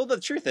 Well,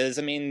 the truth is,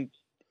 I mean,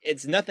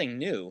 it's nothing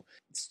new.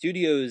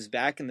 Studios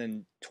back in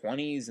the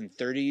 20s and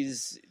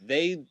 30s,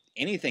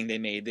 anything they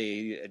made,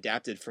 they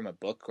adapted from a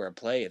book or a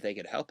play if they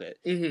could help it.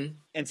 Mm-hmm.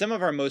 And some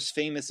of our most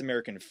famous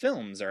American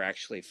films are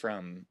actually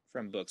from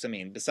books. I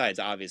mean, besides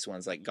obvious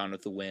ones like Gone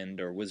with the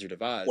Wind or Wizard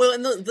of Oz. Well,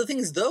 and the thing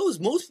is,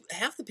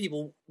 half the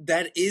people,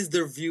 that is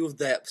their view of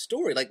that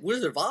story. Like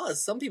Wizard of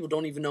Oz, some people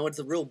don't even know it's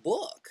a real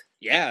book.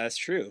 Yeah, that's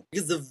true.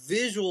 Because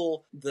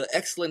the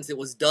excellence it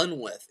was done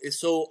with is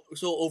so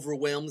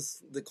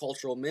overwhelms the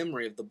cultural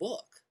memory of the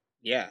book.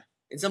 Yeah.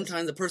 And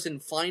sometimes the person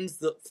finds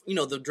the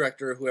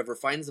director, whoever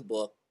finds the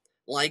book,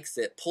 likes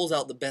it, pulls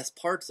out the best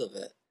parts of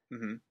it,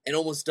 mm-hmm. and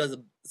almost does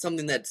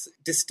something that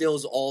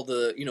distills all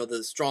the,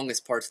 the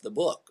strongest parts of the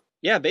book.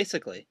 Yeah,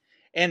 basically.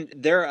 And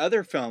there are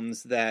other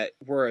films that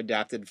were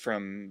adapted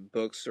from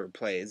books or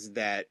plays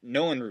that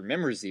no one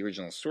remembers the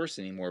original source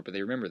anymore, but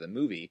they remember the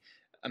movie.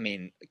 I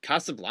mean,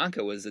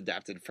 Casablanca was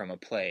adapted from a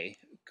play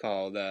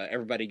called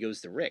Everybody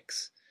Goes to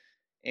Rick's.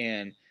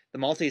 And The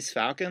Maltese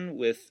Falcon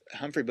with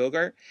Humphrey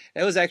Bogart,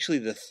 that was actually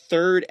the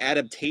third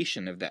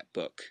adaptation of that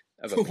book.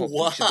 Of a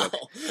Pulp Fiction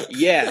book.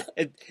 Yeah,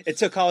 it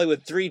took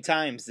Hollywood 3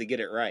 times to get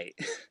it right.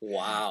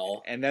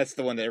 Wow. And that's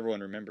the one that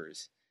everyone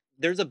remembers.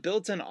 There's a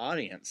built-in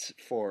audience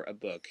for a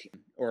book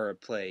or a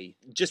play.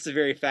 Just the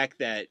very fact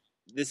that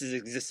this has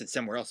existed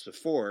somewhere else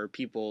before,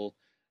 people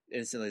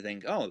instantly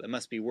think, oh, that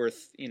must be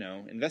worth,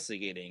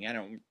 investigating. I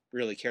don't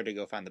really care to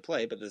go find the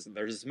play, but there's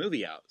this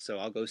movie out, so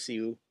I'll go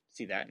see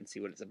that and see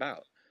what it's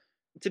about.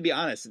 To be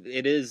honest,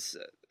 it is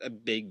a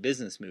big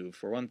business move,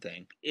 for one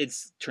thing.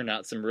 It's turned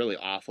out some really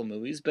awful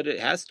movies, but it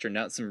has turned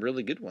out some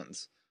really good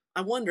ones.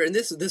 I wonder, and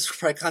this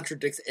probably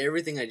contradicts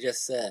everything I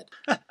just said,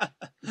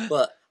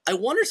 but I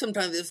wonder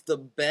sometimes if the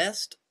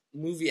best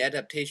movie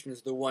adaptations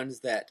are the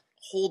ones that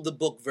hold the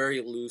book very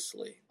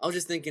loosely. I was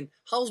just thinking,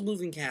 how's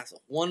Moving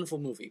Castle? Wonderful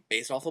movie,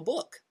 based off a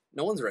book.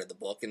 No one's read the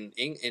book.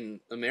 In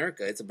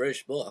America, it's a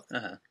British book.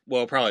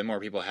 Well, probably more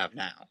people have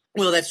now.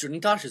 Well, that's true.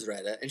 Natasha's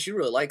read it, and she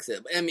really likes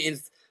it. But, I mean,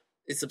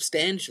 it's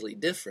substantially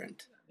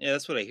different. Yeah,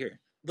 that's what I hear.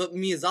 But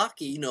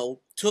Miyazaki,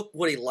 took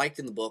what he liked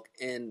in the book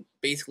and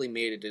basically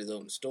made it his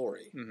own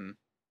story. Mm-hmm.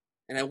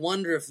 And I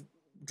wonder if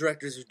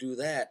directors who do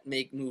that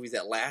make movies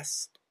that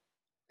last.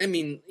 I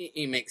mean,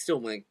 still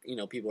make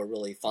people are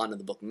really fond of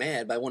the book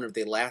mad, but I wonder if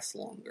they last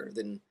longer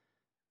than.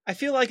 I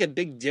feel like a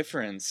big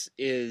difference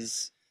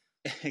is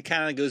it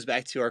kind of goes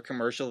back to our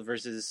commercial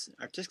versus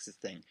artistic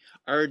thing.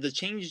 Are the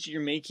changes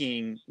you're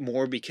making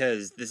more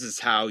because this is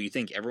how you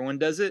think everyone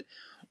does it,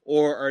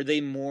 or are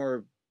they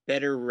more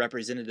better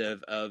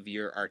representative of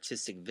your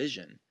artistic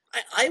vision?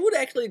 I would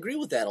actually agree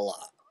with that a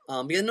lot.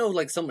 Because I know,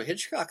 like, some of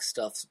Hitchcock's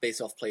stuff's based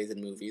off plays and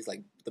movies,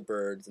 like The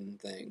Birds and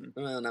things.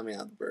 Well, not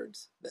The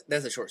Birds.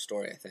 That's a short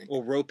story, I think.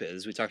 Well, Rope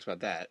is. We talked about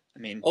that. I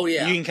mean, oh,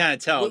 yeah. You can kind of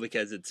tell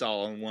because it's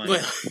all in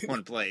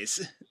one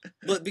place.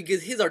 But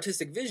because his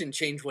artistic vision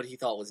changed what he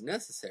thought was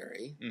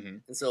necessary. Mm-hmm.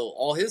 And so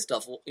all his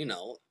stuff,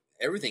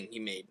 everything he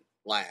made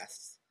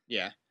lasts.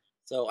 Yeah.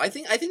 So I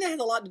think that has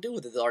a lot to do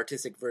with it, the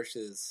artistic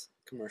versus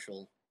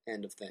commercial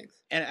end of things.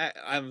 And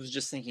I was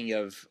just thinking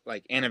of,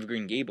 like, Anne of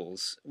Green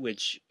Gables,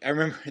 which I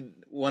remember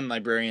one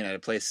librarian at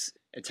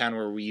a town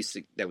where we used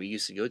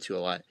to go to a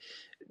lot.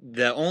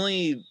 The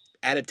only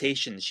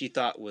adaptation she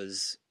thought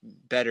was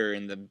better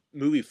in the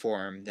movie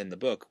form than the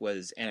book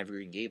was Anne of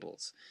Green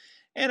Gables.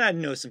 And I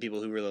know some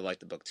people who really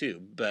liked the book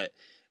too, but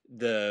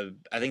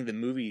I think the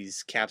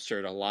movies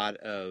captured a lot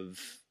of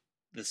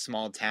the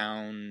small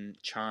town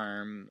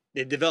charm.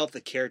 They developed the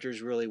characters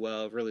really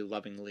well, really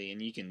lovingly,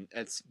 and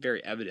that's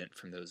very evident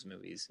from those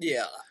movies.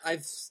 Yeah, I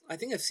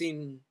think I've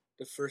seen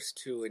the first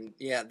two, and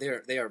yeah,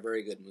 they are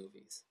very good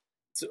movies.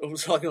 So I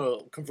was talking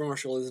about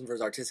commercialism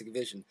versus artistic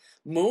vision.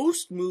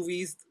 Most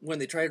movies, when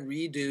they try to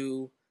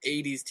redo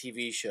 80s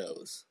TV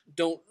shows,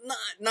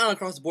 not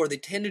across the board. They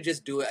tend to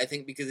just do it, I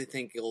think, because they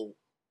think it'll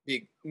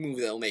be a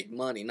movie that'll make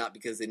money, not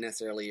because they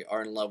necessarily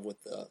are in love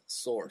with the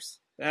source.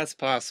 That's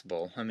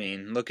possible. I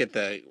mean, look at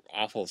the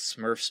awful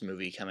Smurfs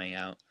movie coming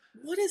out.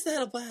 What is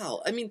that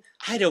about? I mean,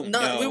 I don't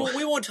know.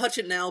 We won't touch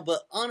it now,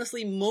 but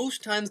honestly,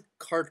 most times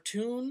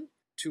cartoon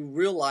to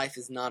real life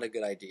is not a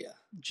good idea.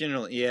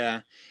 Generally,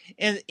 yeah.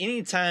 And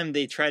anytime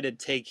they try to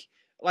take,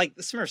 like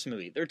the Smurfs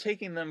movie, they're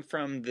taking them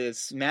from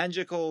this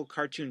magical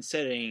cartoon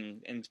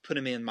setting and put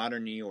them in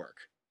modern New York.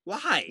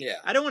 Why? Yeah.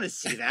 I don't want to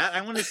see that.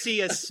 I want to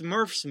see a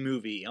Smurfs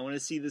movie. I want to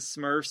see the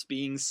Smurfs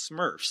being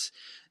Smurfs,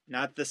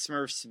 not the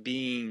Smurfs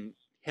being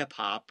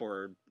hip-hop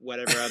or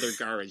whatever other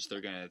garbage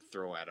they're going to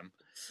throw at them.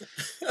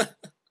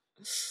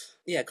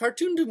 Yeah,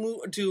 cartoon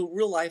to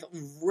real life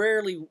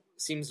rarely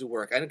seems to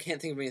work. I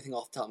can't think of anything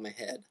off the top of my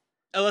head.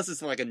 Unless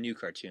it's like a new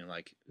cartoon,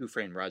 like Who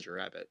Framed Roger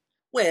Rabbit.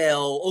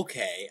 Well,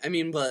 okay. I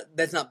mean, but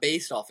that's not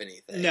based off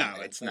anything. No,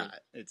 it's not.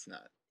 It's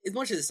not. As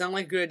much as it sounds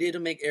like a good idea to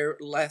make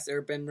Last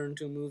Airbender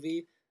into a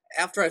movie,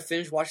 after I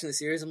finished watching the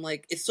series, I'm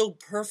like, it's so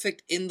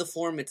perfect in the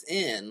form it's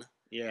in.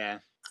 Yeah.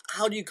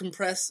 How do you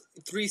compress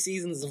 3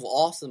 seasons of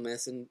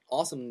awesomeness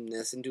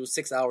into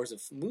 6 hours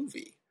of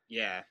movie?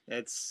 Yeah,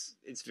 it's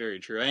very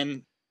true.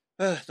 And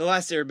The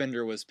Last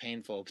Airbender was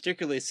painful,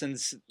 particularly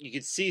since you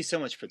could see so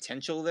much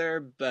potential there,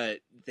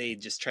 but they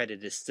just tried to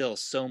distill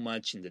so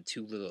much into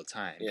too little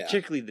time. Yeah.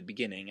 Particularly the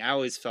beginning. I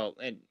always felt,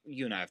 and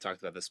you and I have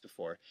talked about this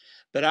before,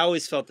 but I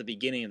always felt the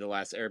beginning of The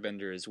Last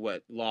Airbender is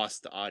what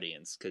lost the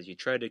audience, because you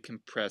tried to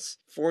compress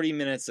 40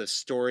 minutes of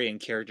story and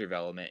character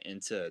development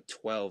into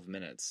 12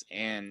 minutes,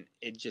 and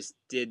it just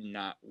did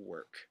not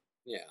work.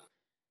 Yeah.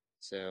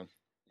 So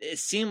it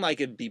seemed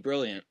like it'd be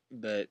brilliant,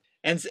 but...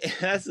 And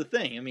that's the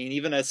thing. I mean,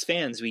 even as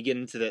fans, we get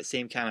into that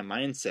same kind of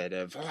mindset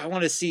of, I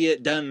want to see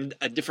it done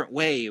a different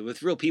way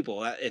with real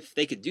people. If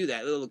they could do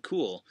that, it would look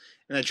cool.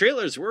 And the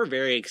trailers were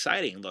very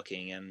exciting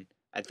looking, and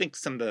I think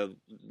some of the,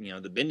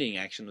 the bending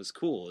action was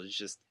cool. It's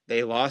just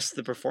they lost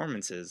the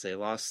performances. They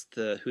lost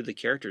who the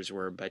characters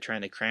were by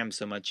trying to cram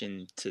so much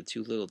into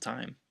too little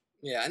time.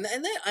 Yeah, and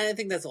I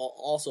think that's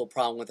also a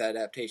problem with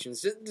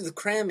adaptations. Just the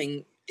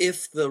cramming,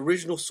 if the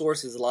original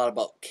source is a lot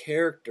about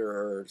character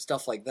or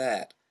stuff like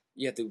that,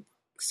 you have to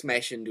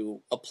smash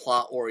into a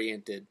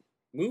plot-oriented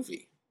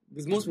movie.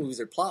 Because most movies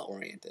are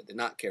plot-oriented and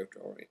not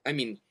character-oriented. I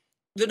mean,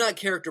 they're not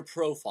character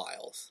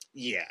profiles.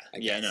 Yeah,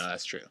 no,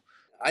 that's true.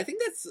 I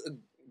think that's a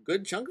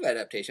good chunk of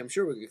adaptation. I'm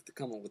sure we'll have to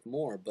come up with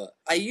more, but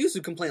I used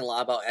to complain a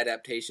lot about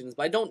adaptations,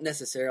 but I don't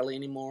necessarily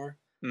anymore.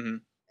 Mm-hmm.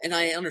 And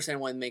I understand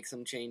why they make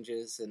some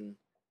changes, and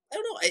I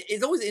don't know.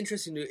 It's always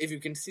interesting if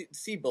you can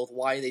see both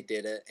why they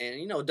did it,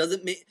 and, does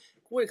it make...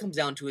 What it comes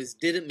down to is,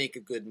 did it make a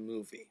good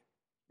movie?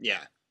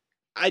 Yeah.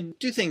 I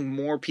do think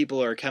more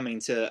people are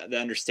coming to the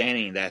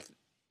understanding that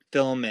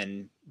film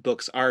and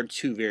books are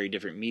two very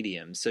different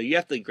mediums. So you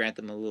have to grant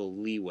them a little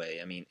leeway.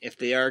 I mean, if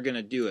they are going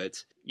to do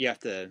it, you have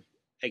to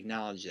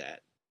acknowledge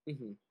that.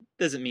 Mm-hmm.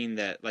 Doesn't mean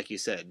that, like you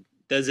said,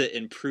 does it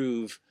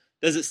improve?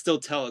 Does it still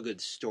tell a good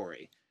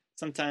story?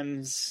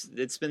 Sometimes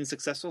it's been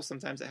successful,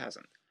 sometimes it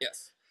hasn't.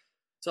 Yes.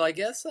 So I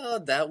guess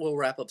that will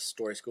wrap up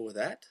Story School with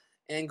that,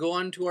 and go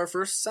on to our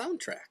first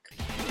soundtrack.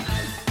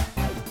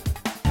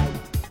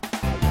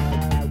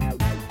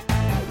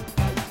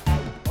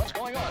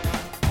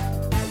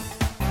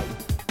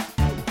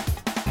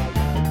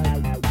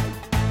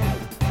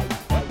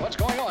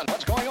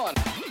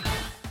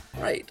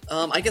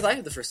 I guess I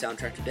have the first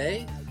soundtrack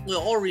today. Well,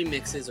 all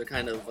remixes are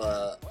kind of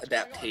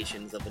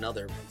adaptations of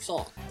another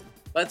song.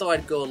 But I thought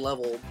I'd go a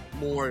level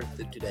more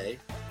today.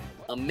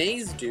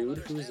 Maze Dude,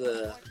 who's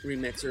a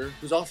remixer,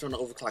 who's also an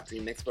Overclocked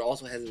remix, but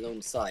also has his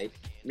own site,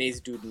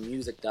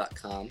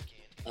 mazedudemusic.com,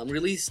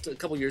 released a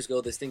couple years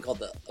ago this thing called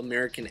the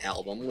American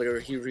Album, where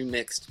he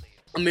remixed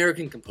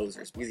American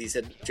composers, because he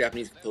said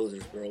Japanese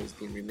composers were always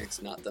being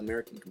remixed, not the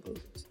American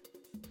composers.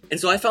 And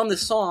so I found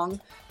this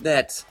song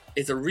that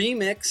is a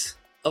remix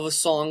of a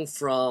song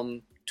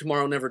from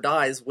Tomorrow Never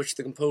Dies, which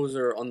the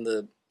composer on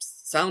the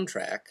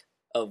soundtrack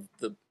of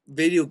the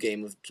video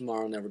game of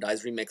Tomorrow Never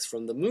Dies remixed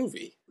from the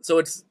movie. So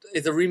it's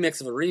a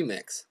remix of a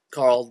remix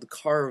called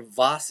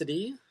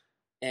Carvosity,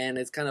 and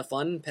it's kind of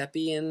fun,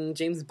 peppy, and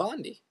James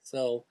Bondy.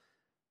 So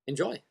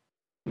enjoy.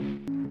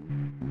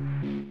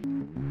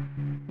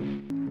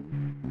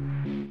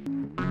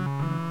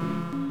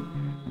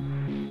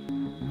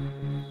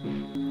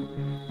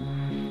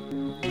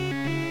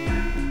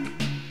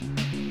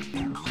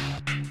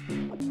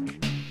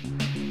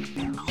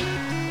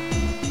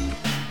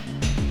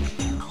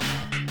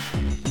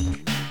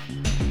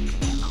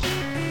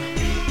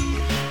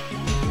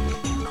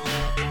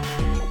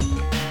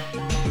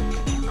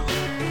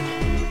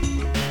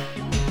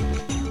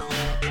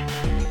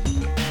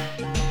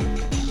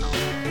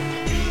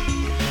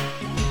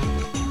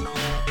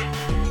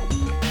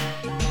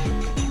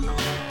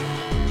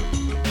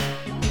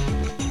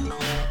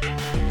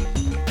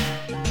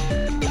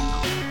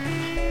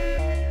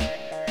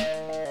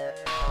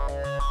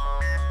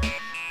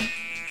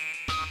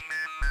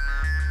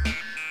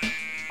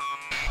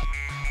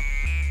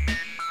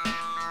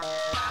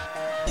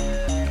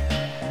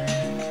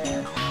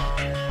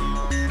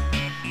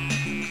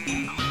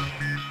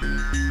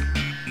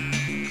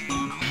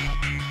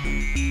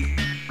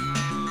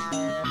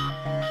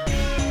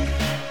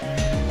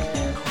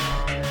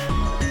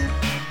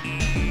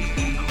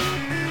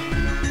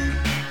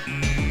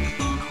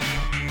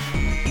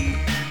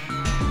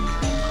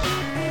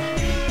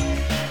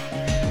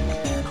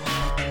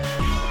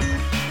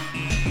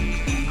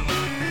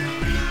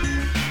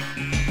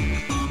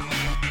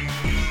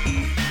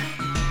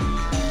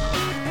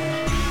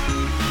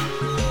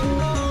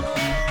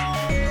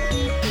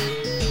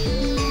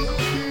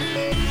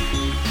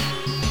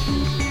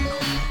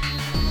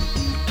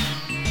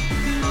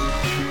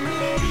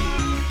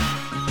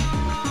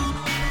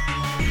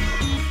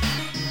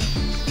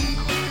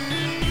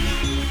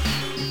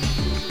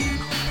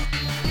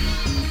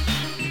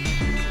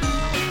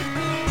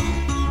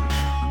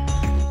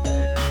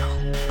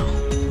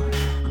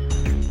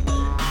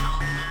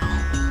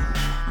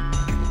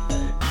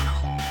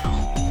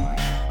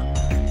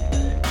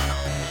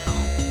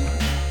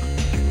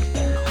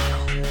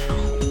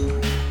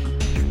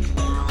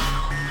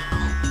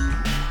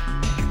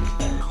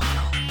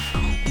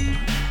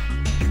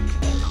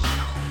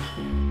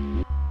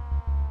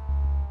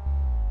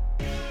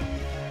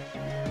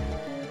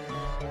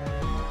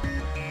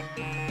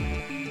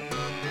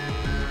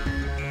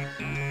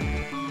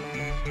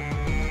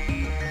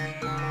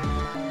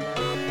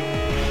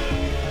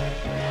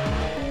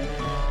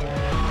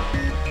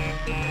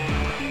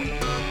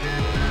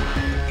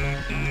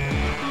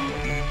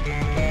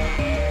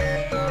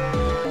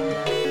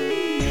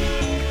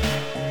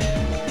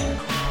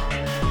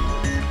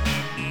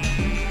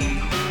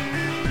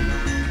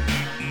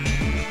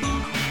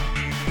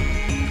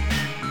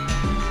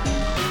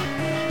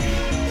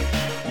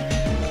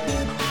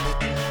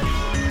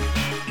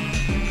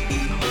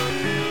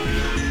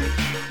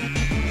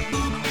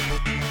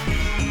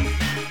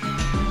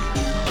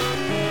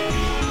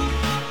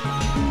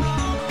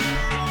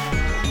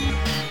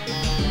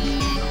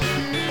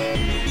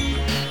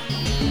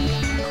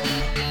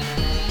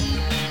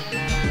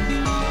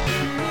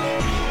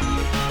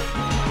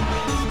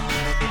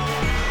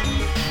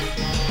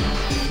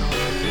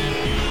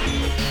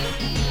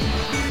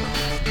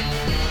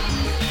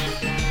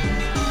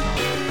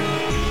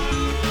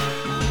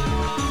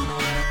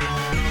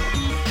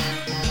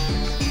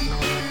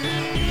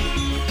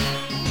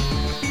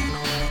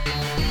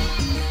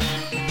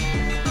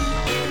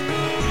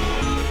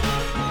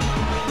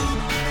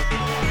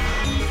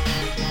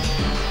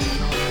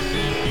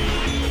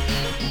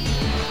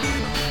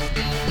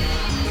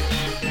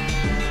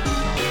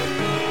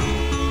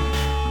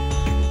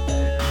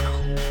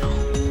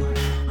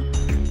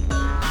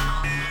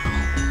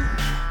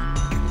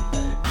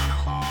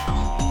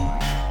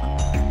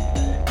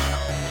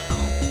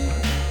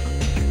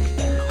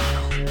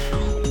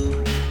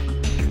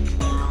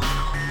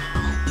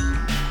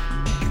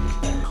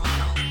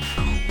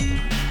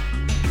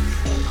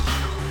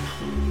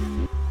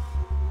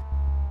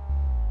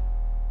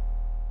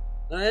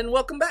 And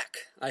welcome back.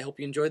 I hope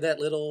you enjoyed that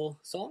little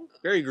song.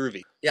 Very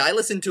groovy. Yeah, I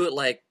listened to it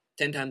like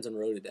 10 times on the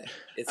road today.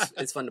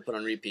 It's fun to put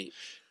on repeat.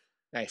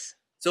 Nice.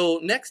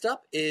 So next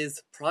up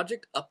is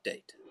Project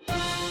Update.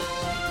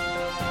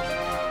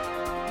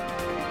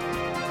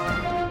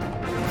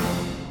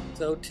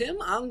 So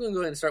Tim, I'm going to go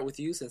ahead and start with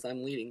you since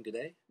I'm leading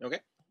today. Okay.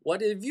 What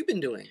have you been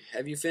doing?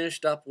 Have you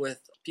finished up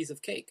with Piece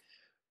of Cake?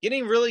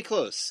 Getting really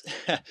close.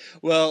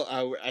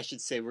 Well, I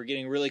should say we're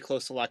getting really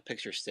close to lock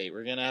picture state.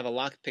 We're gonna have a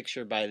lock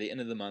picture by the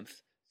end of the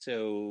month.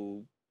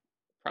 So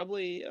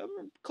probably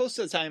close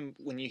to the time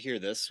when you hear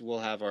this, we'll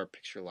have our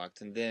picture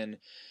locked, and then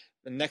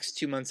the next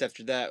 2 months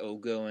after that, we'll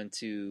go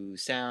into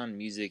sound,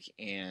 music,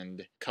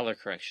 and color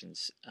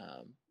corrections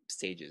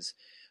stages,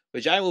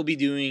 which I will be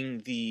doing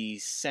the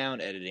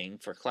sound editing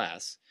for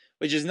class,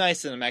 which is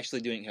nice that I'm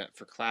actually doing it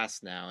for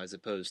class now as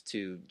opposed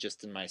to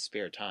just in my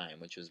spare time,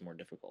 which was more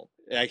difficult.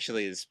 It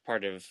actually is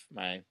part of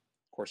my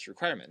course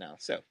requirement now,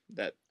 so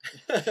that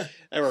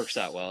works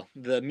out well.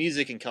 The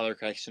music and color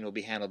correction will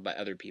be handled by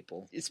other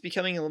people. It's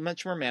becoming a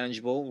much more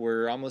manageable.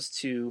 We're almost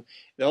to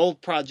the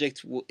old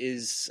project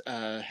is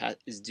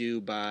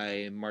due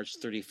by March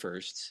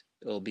 31st.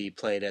 It'll be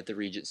played at the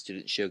Regent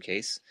Student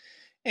Showcase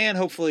and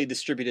hopefully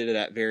distributed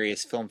at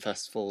various film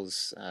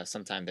festivals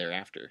sometime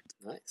thereafter.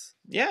 Nice.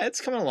 Yeah,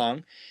 it's coming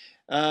along.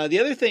 The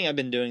other thing I've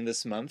been doing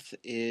this month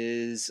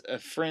is a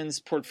friend's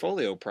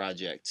portfolio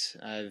project.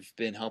 I've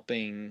been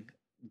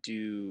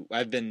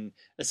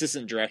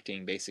assistant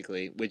directing,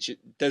 basically, which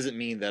doesn't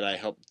mean that I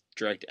help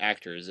direct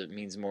actors. It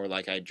means more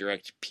like I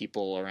direct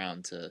people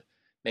around to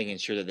making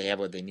sure that they have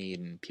what they need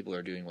and people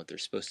are doing what they're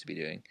supposed to be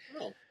doing.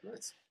 Oh,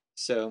 nice.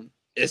 So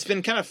it's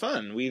been kind of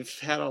fun. We've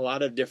had a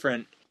lot of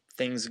different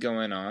things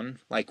going on.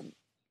 Like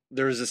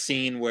there was a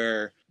scene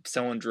where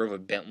someone drove a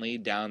Bentley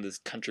down this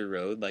country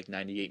road like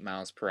 98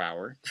 miles per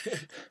hour.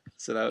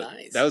 So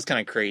Nice. that was kind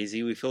of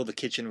crazy. We filled the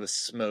kitchen with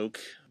smoke,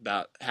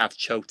 about half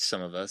choked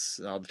some of us.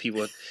 All the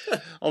people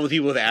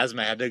with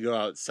asthma had to go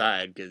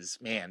outside because,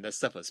 man, that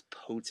stuff was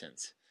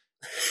potent.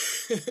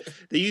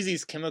 They use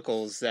these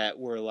chemicals that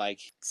were like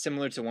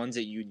similar to ones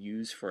that you'd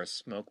use for a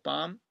smoke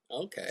bomb.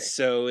 Okay.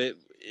 So it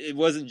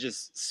wasn't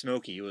just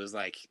smoky. It was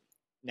like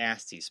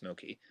nasty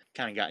smoky.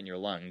 Kind of got in your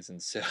lungs,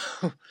 and so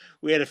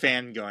we had a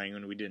fan going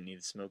when we didn't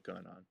need smoke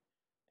going on.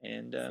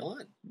 And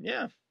Fun.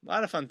 yeah, a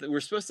lot of fun.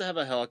 We're supposed to have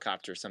a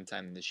helicopter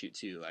sometime in the shoot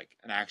too, like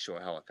an actual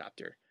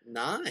helicopter.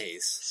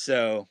 Nice.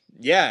 So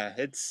yeah,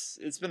 it's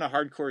been a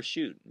hardcore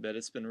shoot, but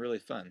it's been really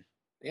fun.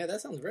 Yeah,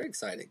 that sounds very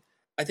exciting.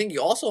 I think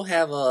you also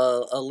have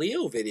a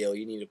Leo video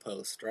you need to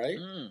post, right?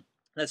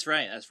 That's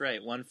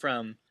right. One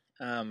from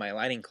my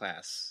lighting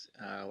class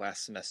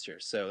last semester.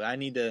 So I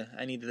need to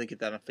get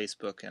that on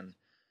Facebook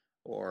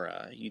or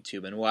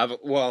YouTube, and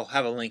we'll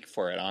have a link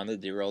for it on the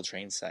Derail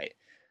Train site.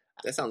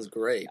 That sounds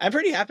great. I'm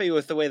pretty happy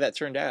with the way that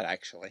turned out,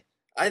 actually.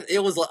 I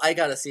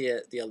got to see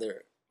it the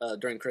other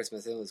during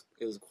Christmas. It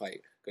was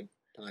quite a good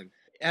time.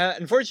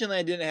 Unfortunately,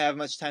 I didn't have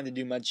much time to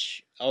do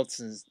much else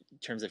in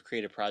terms of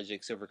creative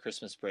projects over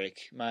Christmas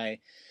break. My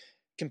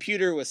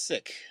computer was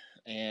sick,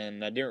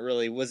 and I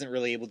wasn't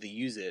really able to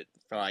use it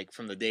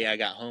from the day I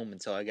got home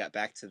until I got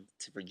back to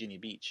Virginia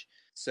Beach.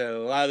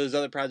 So a lot of those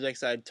other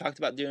projects I talked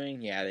about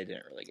doing, they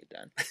didn't really get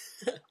done.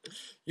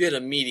 You had a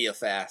media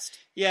fast.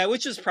 Yeah,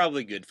 which is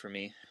probably good for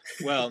me.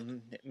 Well,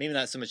 maybe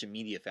not so much a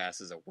media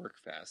fast as a work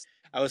fast.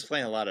 I was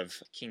playing a lot of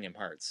Kingdom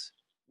Hearts,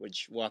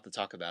 which we'll have to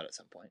talk about at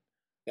some point.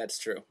 That's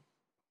true.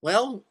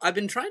 Well, I've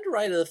been trying to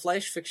write a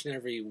flash fiction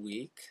every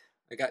week.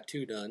 I got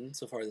 2 done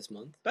so far this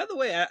month. By the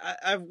way,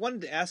 I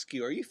wanted to ask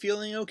you, are you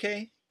feeling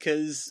okay?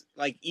 Because,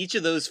 each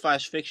of those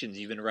flash fictions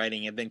you've been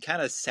writing have been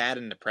kind of sad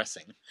and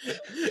depressing.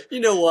 You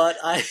know what?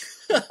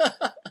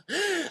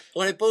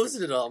 When I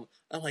posted them,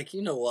 I'm like,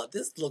 you know what?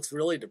 This looks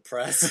really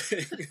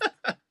depressing.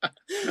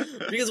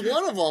 Because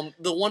one of them,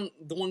 the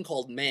one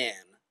called Man,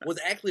 was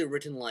actually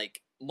written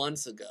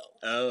months ago.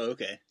 Oh,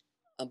 okay.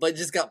 But it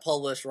just got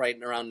published right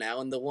around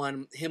now. And the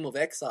one, Hymn of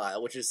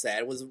Exile, which is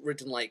sad, was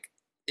written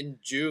in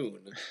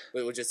June, but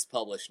it was just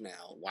published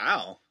now.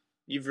 Wow.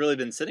 You've really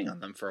been sitting on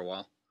them for a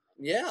while.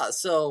 Yeah,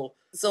 so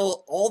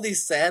all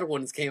these sad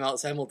ones came out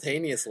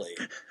simultaneously,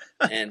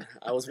 and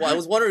I was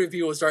wondering if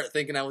people would start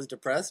thinking I was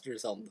depressed or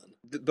something.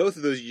 Both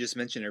of those you just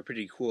mentioned are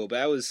pretty cool, but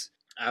I was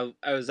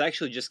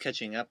actually just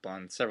catching up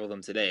on several of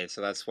them today,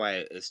 so that's why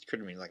it occurred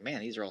to me,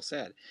 man, these are all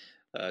sad,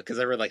 because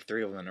I read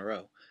 3 of them in a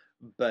row.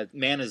 But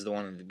Man is the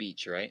one on the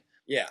beach, right?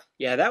 Yeah.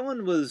 Yeah, that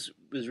one was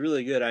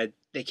really good.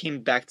 They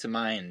came back to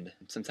mind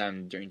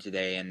sometime during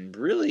today, and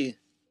really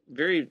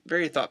very,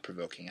 very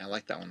thought-provoking. I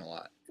like that one a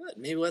lot. Good.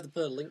 Maybe we'll have to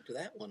put a link to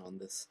that one on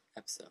this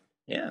episode.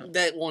 Yeah.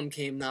 That one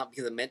came not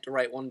because I meant to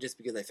write one, just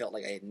because I felt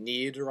like I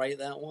needed to write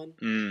that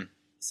one.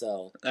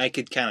 So I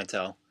could kind of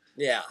tell.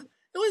 Yeah.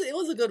 It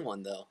was a good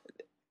one, though.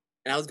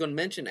 And I was going to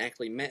mention,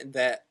 actually,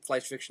 that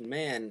Flash Fiction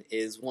Man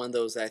is one of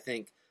those that I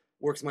think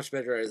works much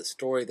better as a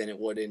story than it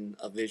would in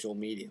a visual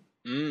medium.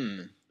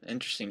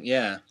 Interesting.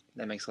 Yeah,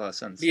 that makes a lot of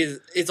sense. Because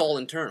it's all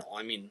internal.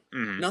 I mean,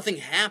 nothing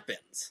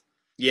happens.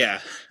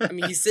 Yeah. I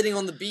mean, he's sitting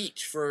on the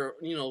beach for,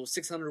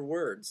 600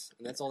 words,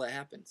 and that's all that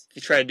happens. If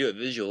you try to do it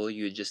visual,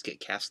 you would just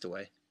get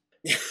Castaway.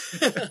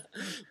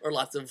 Or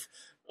lots of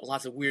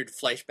weird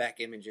flashback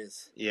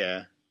images.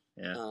 Yeah.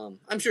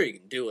 I'm sure you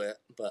can do it,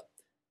 but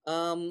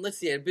let's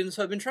see. I've been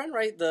trying to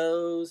write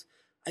those.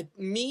 I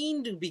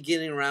mean to be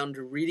getting around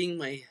to reading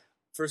my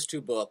first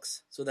 2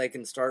 books so that I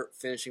can start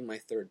finishing my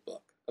 3rd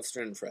book of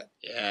Stern and Fred.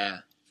 Yeah.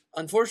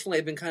 Unfortunately,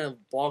 I've been kind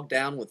of bogged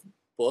down with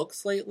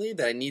books lately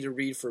that I need to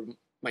read for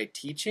My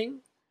teaching?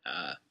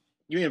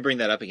 You need to bring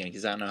that up again,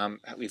 because I don't know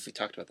if we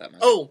talked about that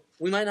much. Oh,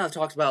 we might not have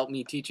talked about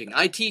me teaching.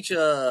 I teach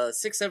 6th,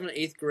 7th,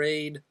 8th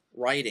grade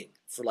writing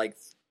for like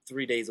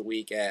 3 days a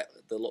week at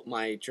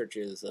my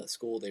church's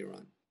school they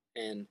run.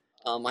 And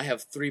I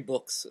have 3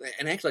 books,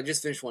 and actually I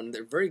just finished one.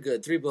 They're very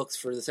good. 3 books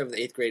for the 7th,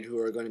 8th grade who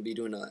are going to be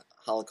doing a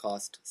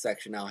Holocaust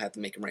section now. I have to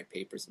make them write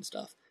papers and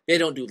stuff. They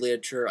don't do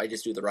literature. I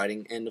just do the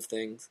writing end of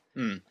things.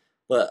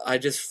 But I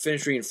just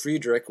finished reading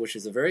Friedrich, which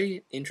is a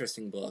very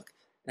interesting book.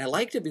 And I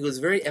liked it because it was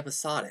very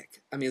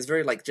episodic. I mean, it's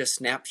very like just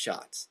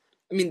snapshots.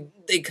 I mean,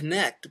 they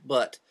connect,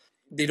 but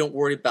they don't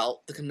worry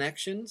about the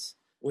connections,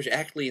 which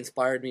actually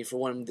inspired me for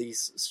one of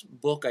these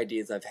book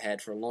ideas I've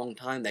had for a long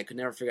time that I could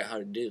never figure out how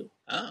to do.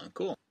 Oh,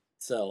 cool.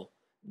 So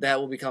that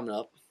will be coming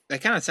up.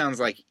 That kind of sounds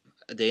like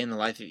A Day in the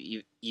Life of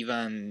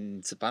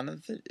Ivan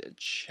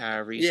Stepanovich.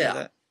 However you say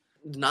that.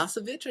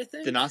 Denisovich, I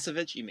think?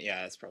 Denisovich?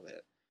 Yeah, that's probably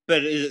it.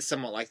 But is it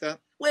somewhat like that?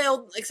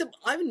 Well, except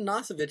Ivan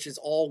Denisovich is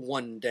all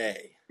one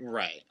day.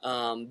 Right.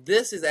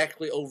 This is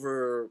actually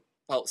over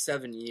about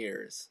 7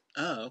 years.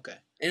 Oh, okay.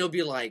 And it'll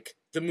be like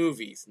the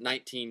movies,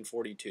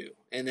 1942.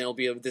 And then it'll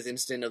be this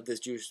instant of this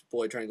Jewish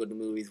boy trying to go to the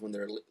movies when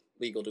they're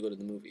legal to go to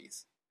the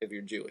movies, if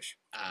you're Jewish.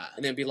 And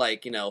then it'll be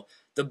like,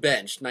 The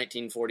Bench,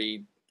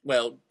 1940.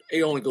 Well,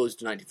 it only goes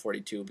to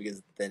 1942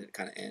 because then it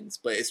kind of ends.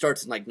 But it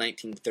starts in like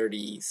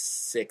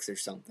 1936 or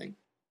something.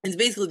 And it's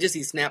basically just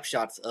these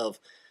snapshots of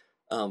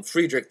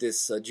Friedrich,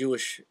 this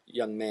Jewish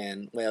young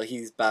man. Well,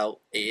 he's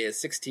about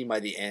 16 by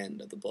the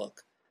end of the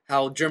book.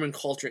 How German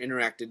culture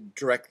interacted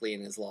directly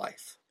in his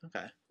life.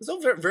 Okay. So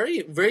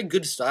very, very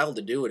good style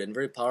to do it, and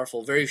very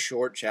powerful, very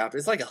short chapter.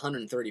 It's like a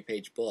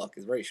 130-page book.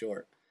 It's very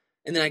short.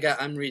 And then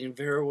I'm reading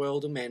Farewell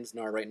to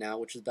Manzanar right now,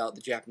 which is about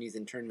the Japanese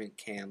internment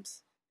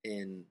camps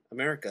in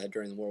America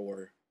during World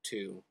War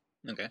II.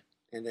 Okay.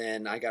 And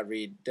then I got to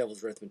read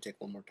Devil's Arithmetic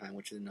one more time,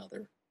 which is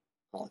another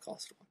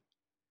Holocaust one.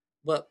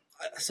 But,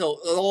 so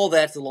all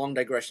that's a long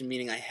digression,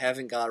 meaning I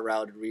haven't got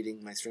around to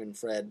reading my Stephen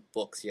Fred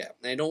books yet.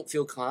 And I don't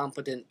feel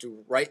competent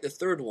to write the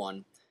third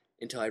one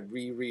until I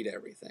reread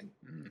everything.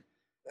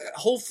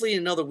 Hopefully in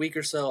another week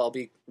or so I'll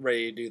be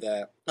ready to do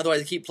that.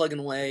 Otherwise I keep plugging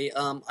away.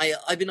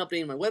 I've been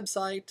updating my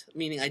website,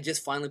 meaning I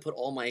just finally put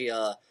all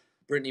my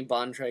Brittany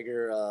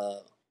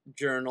Bontrager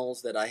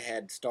journals that I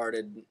had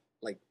started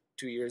like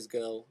 2 years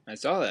ago. I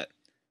saw that.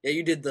 Yeah,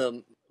 you did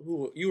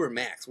you were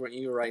Max, weren't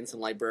you? You were writing some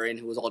librarian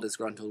who was all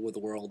disgruntled with the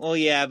world. Well,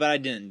 yeah, but I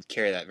didn't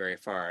carry that very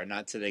far,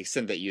 not to the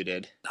extent that you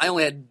did. I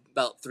only had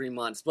about 3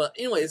 months, but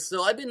anyways,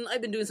 so I've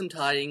been doing some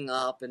tidying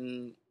up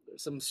and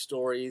some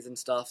stories and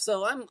stuff.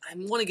 So I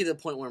want to get to the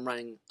point where I'm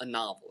writing a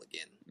novel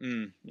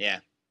again. Yeah.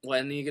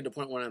 When you get to the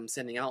point where I'm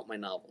sending out my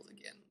novels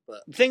again.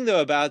 But the thing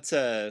though about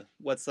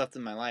What's Left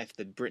in My Life,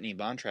 the Brittany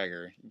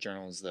Bontrager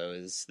journals, though,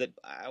 is that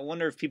I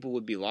wonder if people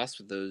would be lost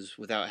with those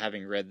without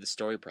having read the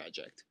Story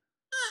Project.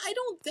 I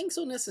don't think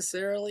so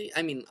necessarily.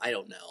 I mean, I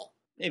don't know.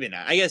 Maybe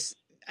not. I guess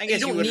you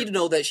don't need to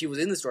know that she was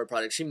in the Story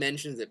Project. She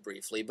mentions it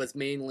briefly, but it's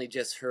mainly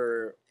just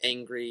her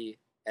angry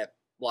at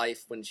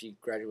life when she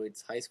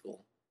graduates high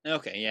school.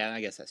 Okay, yeah,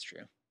 I guess that's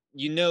true.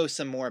 You know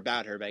some more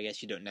about her, but I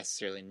guess you don't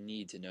necessarily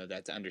need to know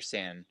that to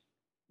understand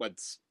what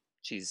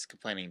she's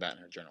complaining about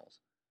in her journals.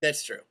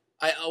 That's true.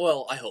 I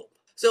hope.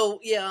 So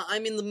yeah,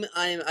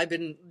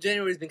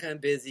 January's been kind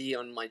of busy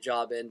on my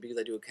job end because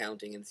I do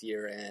accounting and it's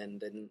year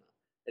end and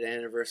an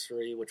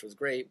anniversary, which was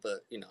great,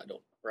 but I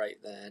don't write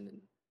then.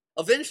 And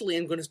eventually,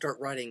 I'm going to start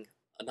writing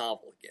a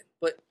novel again.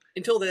 But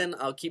until then,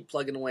 I'll keep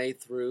plugging away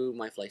through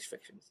my flash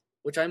fictions,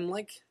 which I'm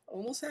like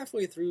almost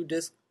halfway through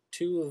disc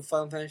 2 of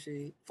Final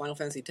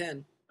Fantasy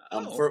X.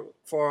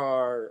 For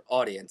our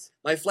audience,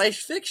 my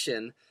flash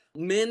fiction,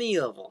 many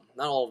of them,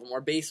 not all of them,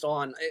 are based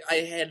on. I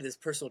had this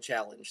personal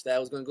challenge that I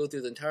was going to go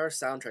through the entire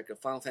soundtrack of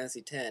Final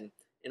Fantasy X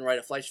and write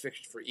a flash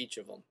fiction for each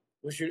of them.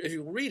 Which, if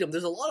you read them,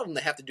 there's a lot of them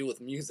that have to do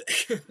with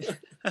music.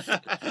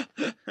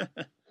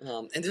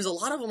 And there's a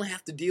lot of them that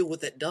have to deal with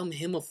that dumb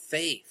Hymn of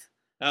Faith.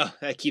 Oh,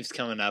 that keeps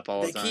coming up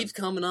all the time. That keeps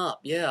coming up,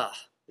 yeah.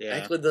 Yeah.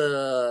 Actually,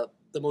 the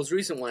most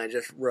recent one I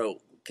just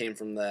wrote came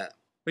from that.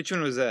 Which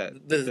one was that?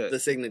 The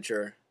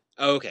signature.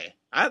 Oh, okay.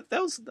 That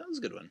was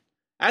a good one.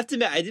 I have to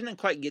admit, I didn't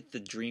quite get the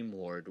Dream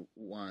Lord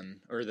one,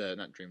 or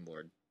not Dream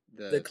Lord.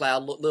 The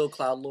Little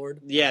Cloud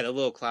Lord? Yeah, the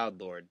Little Cloud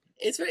Lord.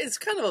 It's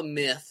kind of a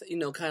myth,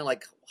 kind of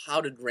like, how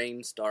did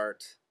rain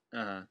start?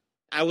 Uh-huh.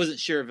 I wasn't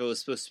sure if it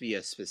was supposed to be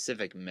a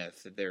specific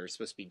myth, that there were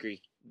supposed to be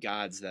Greek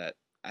gods that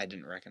I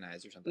didn't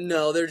recognize or something.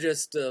 No, they're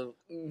just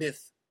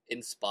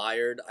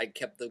myth-inspired. I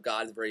kept the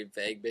gods very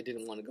vague, but I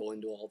didn't want to go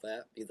into all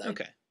that, because I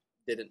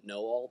didn't know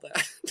all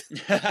that.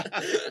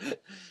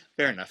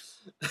 Fair enough.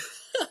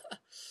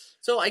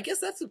 So I guess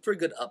that's a pretty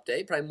good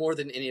update, probably more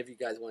than any of you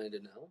guys wanted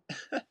to know.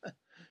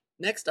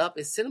 Next up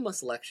is Cinema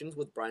Selections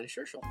with Brian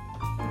Scherschel.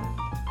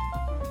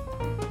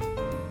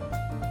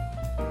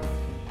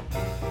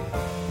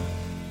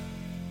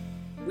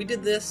 We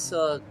did this,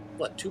 2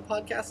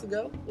 podcasts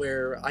ago,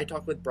 where I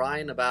talked with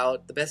Brian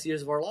about the best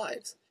years of our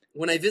lives.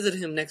 When I visit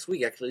him next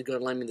week, actually, he's going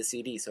to lend me the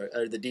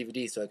the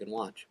DVD so I can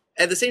watch.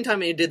 At the same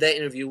time I did that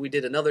interview, we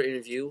did another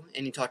interview,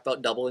 and he talked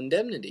about Double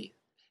Indemnity.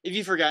 If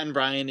you've forgotten,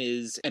 Brian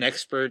is an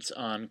expert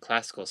on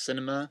classical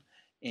cinema,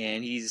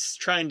 and he's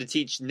trying to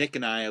teach Nick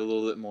and I a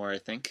little bit more, I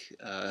think.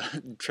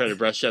 Try to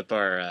brush up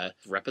our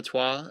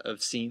repertoire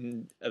of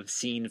seen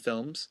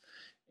films.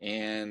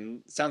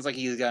 And sounds like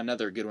he's got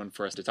another good one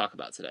for us to talk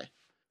about today.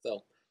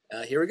 So,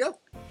 here we go.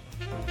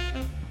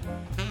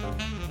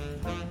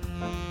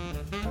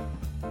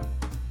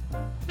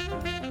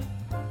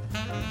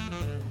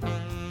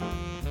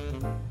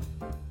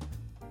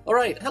 All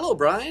right. Hello,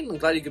 Brian. I'm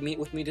glad you could meet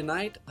with me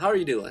tonight. How are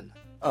you doing?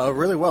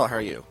 Really well. How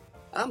are you?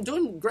 I'm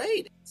doing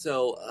great.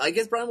 So, I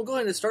guess, Brian, we'll go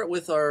ahead and start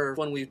with our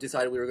one we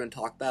decided we were going to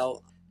talk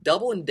about.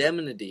 Double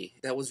Indemnity,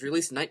 that was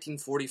released in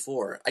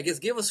 1944. I guess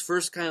give us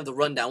first kind of the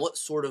rundown. What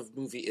sort of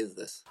movie is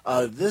this?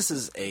 This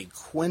is a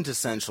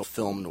quintessential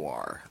film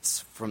noir.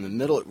 It's from the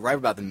middle, right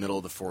about the middle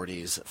of the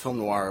 40s. Film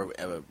noir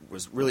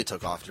really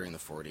took off during the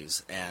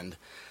 40s, and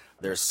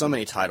there's so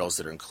many titles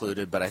that are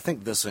included, but I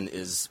think this one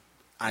is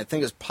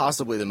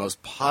possibly the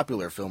most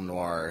popular film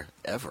noir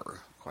ever.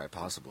 Quite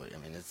possibly. I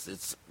mean,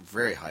 it's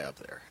very high up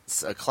there.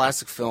 It's a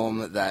classic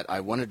film that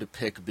I wanted to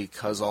pick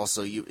because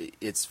also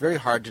it's very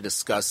hard to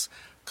discuss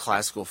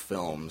classical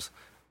films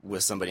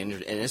with somebody, and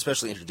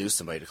especially introduce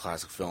somebody to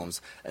classic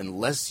films,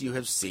 unless you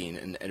have seen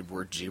an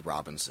Edward G.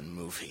 Robinson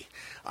movie.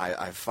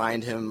 I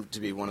find him to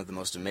be one of the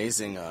most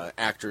amazing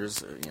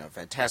actors,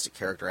 fantastic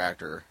character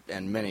actor,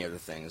 and many other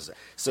things.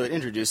 So it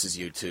introduces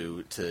you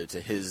to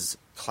his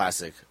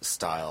classic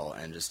style,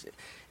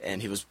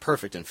 and he was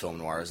perfect in film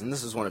noirs. And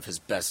this is one of his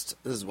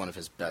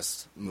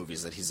best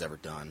movies that he's ever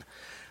done.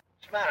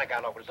 This man I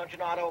got open. Don't you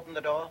know how to open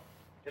the door?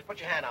 Just put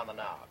your hand on the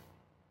knob.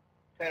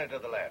 Turn it to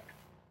the left.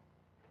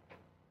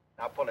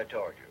 Now pull it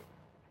toward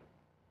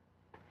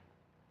you.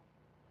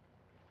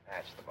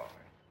 That's the boy.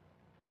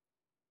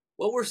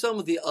 What were some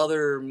of the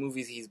other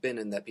movies he's been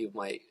in that people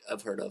might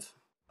have heard of?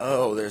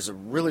 Oh, there's a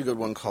really good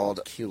one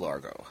called Key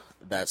Largo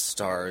that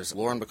stars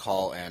Lauren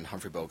Bacall and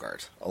Humphrey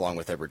Bogart, along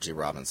with Edward G.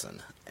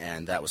 Robinson.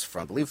 And that was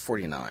from, I believe,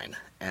 49.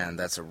 And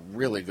that's a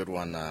really good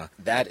one.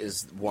 That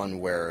is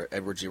one where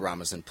Edward G.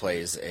 Robinson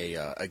plays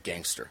a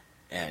gangster.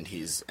 And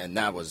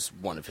that was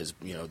one of his,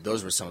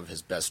 those were some of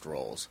his best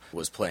roles,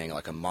 was playing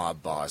like a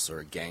mob boss or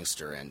a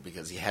gangster. And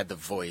because he had the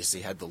voice,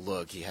 he had the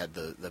look, he had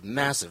the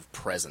massive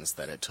presence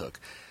that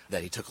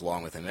he took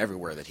along with him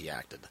everywhere that he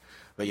acted.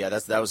 But yeah,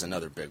 that was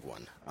another big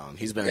one.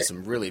 He's been in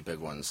some really big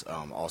ones.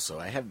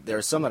 Also, there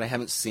are some that I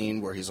haven't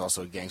seen where he's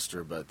also a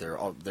gangster, but they're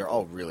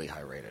all really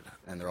high rated,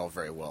 and they're all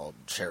very well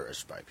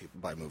cherished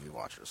by movie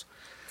watchers.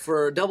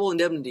 For Double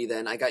Indemnity,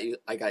 then I got you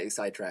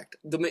sidetracked.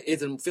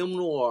 It's a film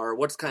noir.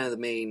 What's kind of the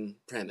main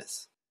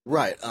premise?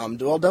 Right.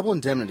 Well, Double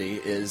Indemnity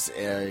is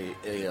a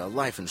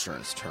life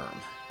insurance term.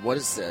 What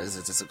it says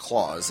is it's a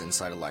clause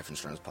inside a life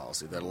insurance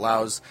policy that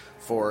allows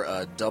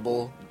for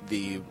double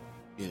the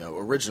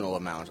original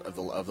amount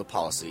of the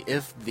policy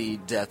if the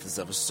death is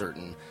of a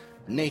certain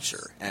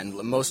nature. And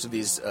most of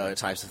these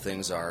types of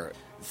things are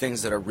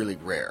things that are really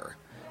rare.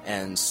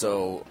 And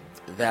so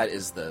that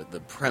is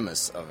the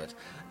premise of it.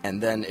 And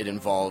then it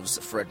involves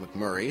Fred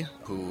MacMurray,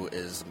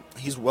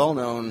 he's well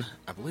known,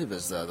 I believe,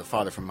 as the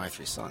father from My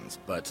Three Sons.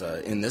 But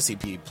in this, he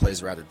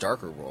plays a rather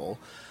darker role.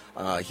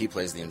 He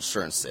plays the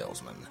insurance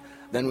salesman.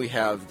 Then we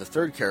have the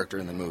third character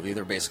in the movie.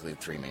 They're basically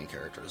three main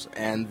characters.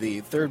 And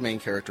the third main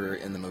character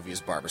in the movie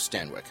is Barbara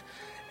Stanwyck,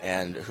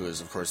 and who is,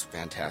 of course,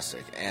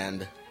 fantastic.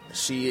 And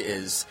she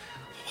is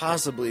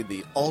possibly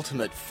the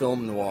ultimate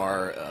film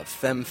noir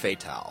femme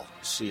fatale.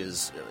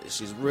 She's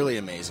really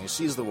amazing.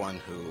 She's the one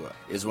who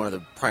is one of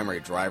the primary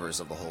drivers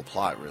of the whole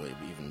plot, really,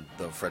 even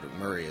though Fred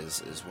MacMurray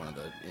is one of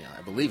the,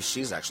 I believe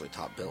she's actually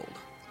top billed.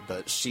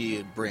 But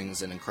she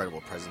brings an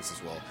incredible presence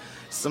as well.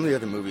 Some of the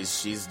other movies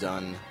she's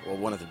done, well,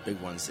 one of the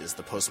big ones is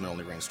The Postman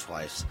Only Rings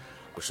Twice,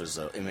 which was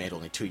made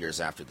only 2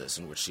 years after this,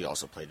 in which she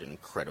also played an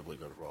incredibly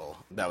good role.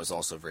 That was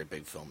also a very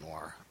big film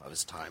noir of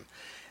his time.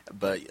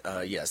 But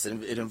yes,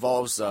 it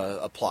involves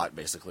a plot,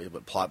 basically,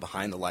 but plot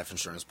behind the life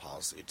insurance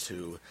policy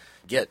to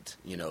get,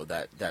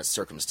 that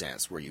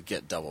circumstance where you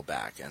get double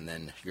back, and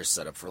then you're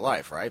set up for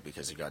life, right?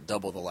 Because you got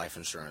double the life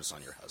insurance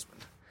on your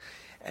husband.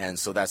 And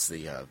so that's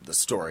the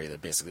story,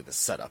 basically the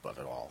setup of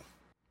it all.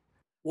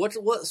 What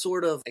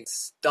sort of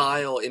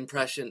style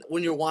impression,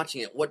 when you're watching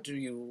it, what do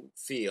you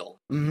feel?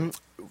 Mm-hmm.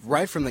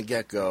 Right from the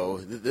get-go,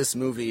 this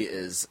movie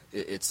is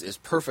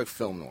perfect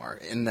film noir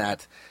in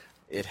that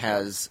it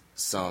has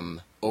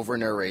some over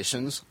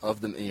narrations of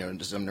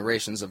some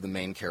narrations of the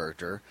main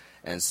character,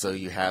 and so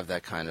you have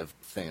that kind of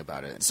thing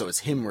about it. So it's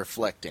him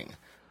reflecting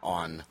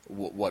on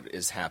what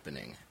is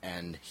happening,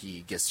 and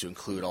he gets to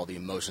include all the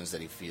emotions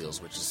that he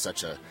feels, which is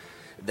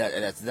that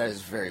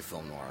is very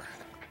film noir.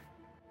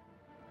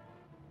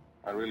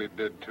 I really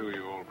did too,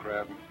 you old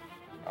crab.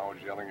 I was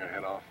yelling your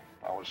head off.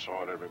 I was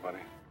sore at everybody.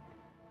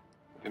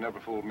 But you never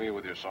fooled me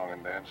with your song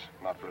and dance,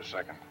 not for a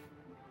second.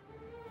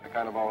 I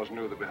kind of always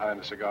knew that behind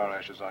the cigar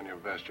ashes on your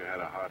vest you had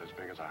a heart as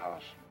big as a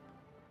house.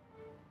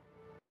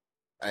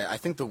 I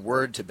think the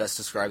word to best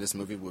describe this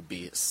movie would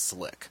be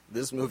slick.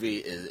 This movie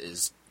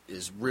is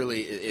is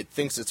really, it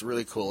thinks it's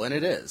really cool, and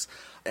it is.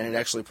 And it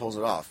actually pulls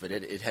it off. But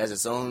it has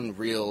its own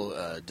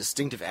real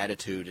distinctive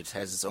attitude. It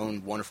has its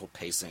own wonderful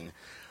pacing.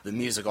 The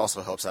music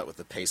also helps out with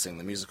the pacing.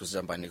 The music was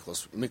done by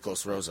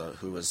Miklos Rosa,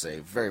 who was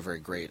a very, very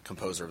great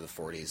composer of the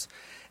 40s.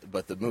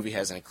 But the movie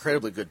has an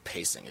incredibly good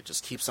pacing. It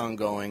just keeps on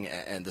going,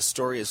 and the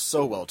story is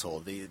so well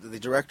told. The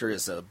director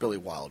is Billy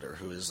Wilder,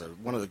 who is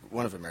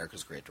one of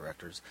America's great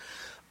directors.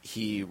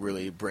 He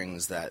really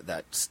brings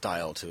that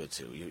style to it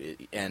too.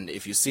 And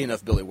if you see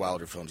enough Billy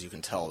Wilder films, you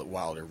can tell that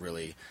Wilder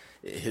really,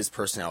 his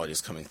personality is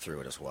coming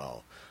through it as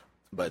well.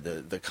 But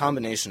the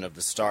combination of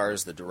the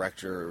stars, the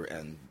director,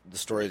 and the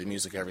story, the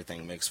music,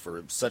 everything makes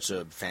for such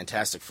a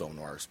fantastic film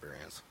noir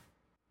experience.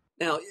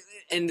 Now,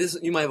 and this,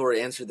 you might have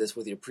already answered this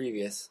with your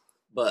previous,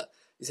 but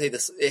you say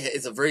this,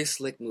 it's a very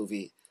slick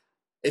movie.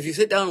 If you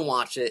sit down and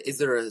watch it, is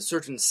there a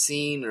certain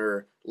scene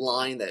or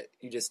line that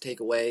you just take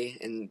away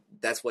and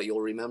that's what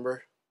you'll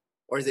remember?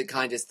 Or is it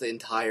kind of just the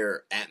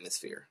entire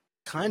atmosphere?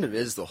 Kind of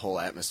is the whole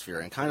atmosphere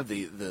and kind of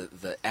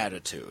the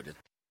attitude.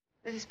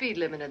 There's a speed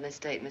limit in this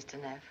state,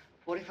 Mr. Neff.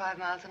 45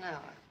 miles an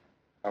hour.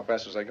 How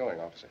fast was I going,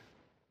 officer?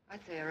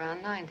 I'd say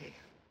around 90.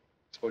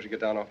 Suppose you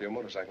get down off your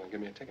motorcycle and give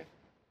me a ticket.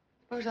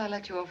 Suppose I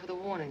let you off with a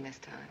warning this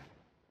time.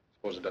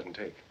 Suppose it doesn't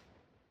take.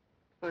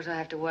 Suppose I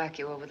have to whack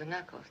you over the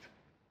knuckles.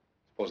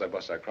 Suppose I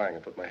bust out crying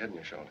and put my head on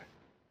your shoulder.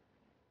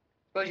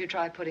 Suppose you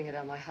try putting it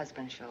on my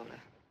husband's shoulder.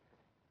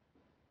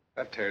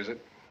 That tears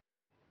it.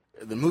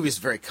 The movie's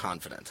very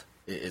confident.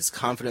 It's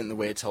confident in the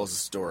way it tells the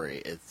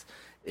story.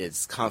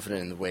 It's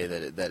confident in the way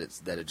that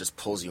it just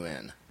pulls you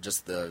in.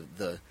 Just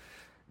the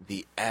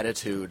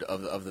attitude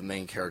of the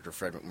main character,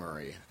 Fred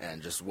MacMurray,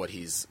 and just what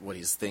he's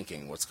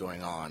thinking, what's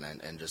going on,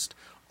 and just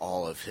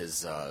all of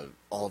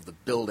the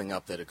building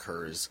up that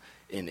occurs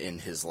in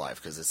his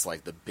life, because it's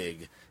like the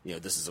big,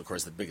 this is of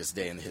course the biggest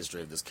day in the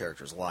history of this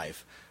character's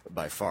life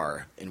by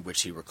far, in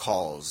which he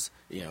recalls,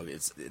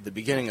 it's the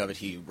beginning of it.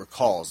 He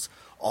recalls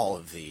all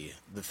of the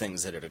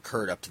things that had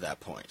occurred up to that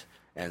point.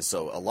 And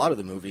so a lot of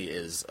the movie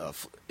is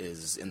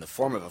in the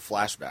form of a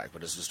flashback,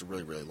 but it's just a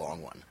really, really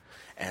long one.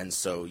 And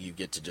so you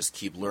get to just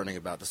keep learning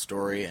about the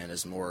story, and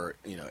as more,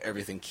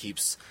 everything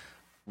keeps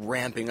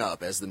ramping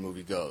up as the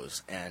movie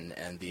goes, and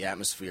the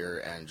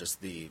atmosphere and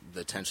just the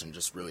tension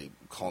just really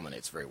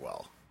culminates very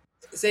well.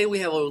 Say we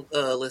have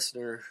a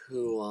listener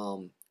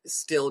who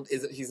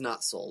he's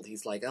not sold.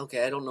 He's like,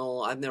 okay, I don't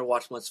know, I've never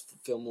watched much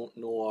film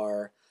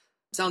noir.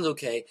 Sounds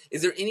okay.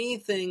 Is there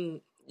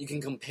anything you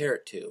can compare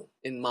it to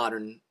in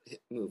modern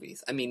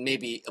movies? I mean,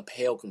 maybe a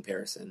pale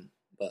comparison,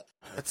 but...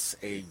 That's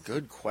a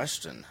good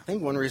question. I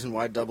think one reason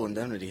why Double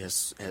Indemnity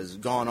has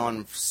gone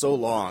on so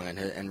long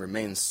and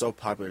remains so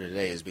popular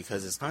today is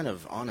because it's kind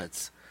of on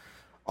its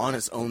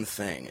own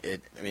thing.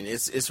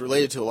 It's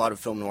related to a lot of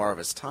film noir of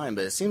its time,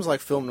 but it seems like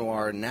film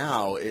noir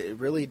now, it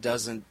really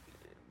doesn't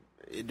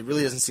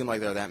seem like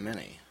there are that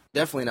many.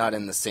 Definitely not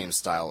in the same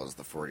style as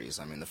the 40s.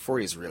 I mean, the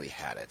 40s really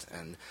had it,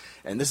 and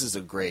this is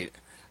the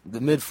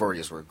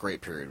mid-40s were a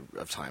great period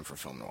of time for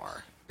film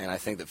noir. And I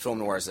think that film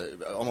noir is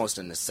almost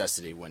a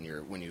necessity when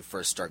you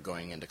first start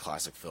going into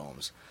classic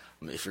films.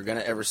 If you're going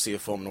to ever see a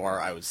film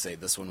noir, I would say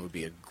this one would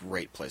be a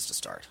great place to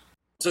start.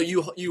 So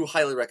you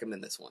highly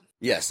recommend this one?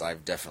 Yes, I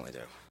definitely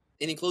do.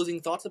 Any closing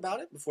thoughts about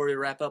it before we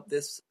wrap up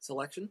this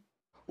selection?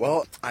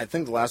 Well, I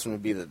think the last one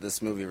would be that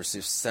this movie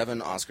received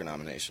 7 Oscar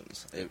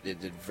nominations. It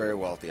did very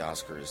well at the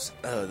Oscars.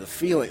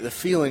 The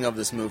feeling of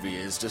this movie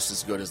is just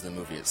as good as the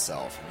movie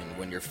itself. I mean,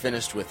 when you're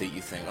finished with it,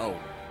 you think, oh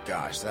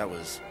gosh, that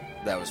was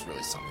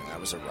really something. That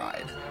was a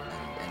ride,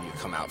 and you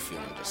come out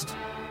feeling just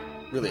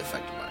really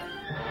affected by it.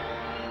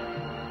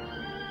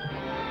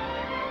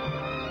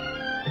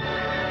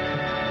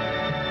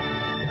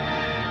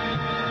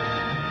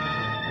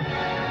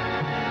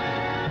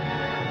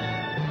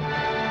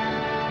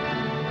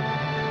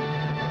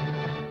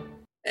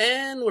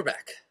 And we're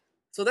back.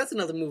 So that's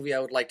another movie I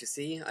would like to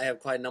see. I have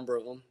quite a number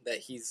of them that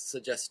he's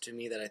suggested to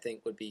me that I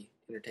think would be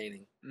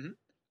entertaining. Mm-hmm.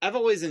 I've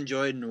always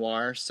enjoyed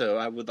noir, so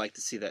I would like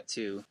to see that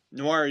too.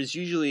 Noir is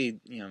usually,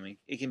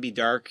 it can be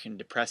dark and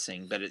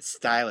depressing, but it's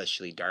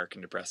stylishly dark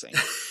and depressing.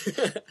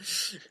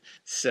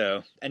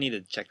 So I need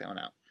to check that one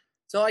out.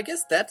 So I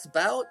guess that's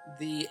about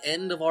the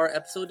end of our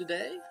episode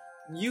today.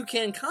 You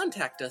can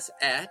contact us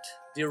at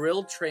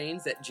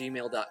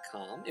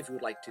derailedtrains@gmail.com if you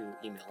would like to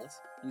email us.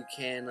 You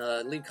can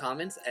leave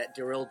comments at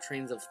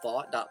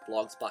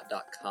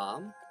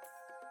derailedtrainsofthought.blogspot.com,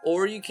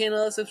 or you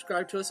can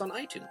subscribe to us on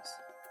iTunes.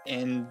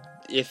 And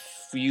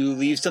if you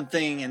leave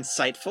something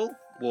insightful,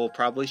 we'll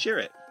probably share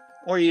it.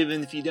 Or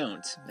even if you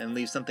don't, and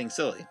leave something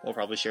silly, we'll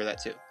probably share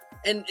that too.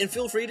 And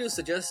feel free to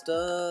suggest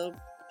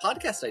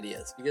podcast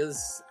ideas,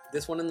 because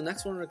this one and the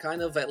next one are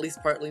kind of at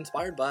least partly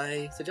inspired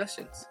by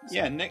suggestions. So.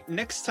 Yeah,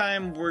 next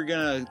time we're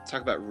going to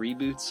talk about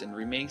reboots and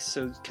remakes,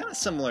 so kind of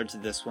similar to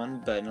this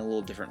one, but in a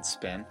little different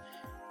spin.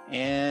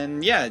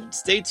 And yeah,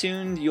 stay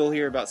tuned. You'll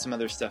hear about some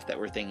other stuff that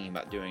we're thinking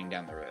about doing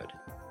down the road.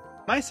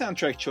 My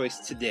soundtrack choice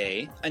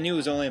today, I knew it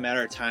was only a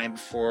matter of time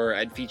before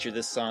I'd feature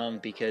this song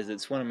because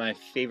it's one of my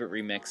favorite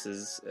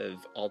remixes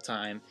of all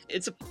time.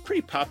 It's a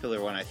pretty popular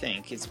one, I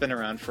think. It's been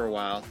around for a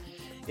while.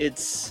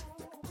 It's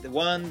the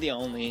one, the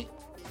only,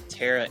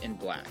 Terra in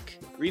Black,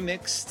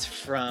 remixed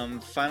from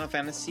Final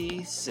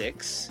Fantasy VI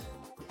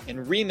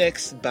and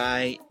remixed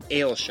by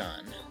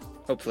Ailshan.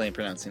 Hopefully I'm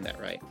pronouncing that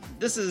right.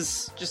 This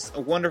is just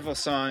a wonderful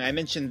song. I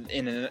mentioned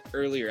in an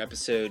earlier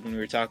episode when we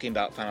were talking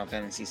about Final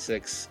Fantasy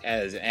VI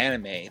as an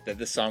anime that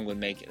this song would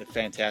make a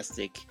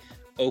fantastic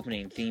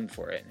opening theme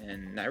for it,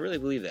 and I really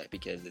believe that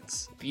because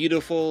it's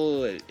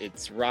beautiful,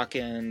 it's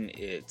rockin',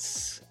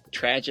 it's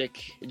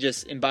tragic. It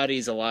just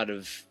embodies a lot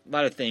of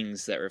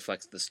things that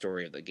reflects the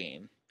story of the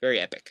game. Very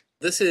epic.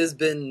 This has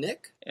been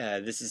Nick.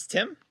 This is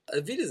Tim.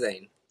 Auf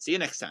Wiedersehen. See you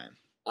next time.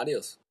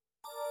 Adios.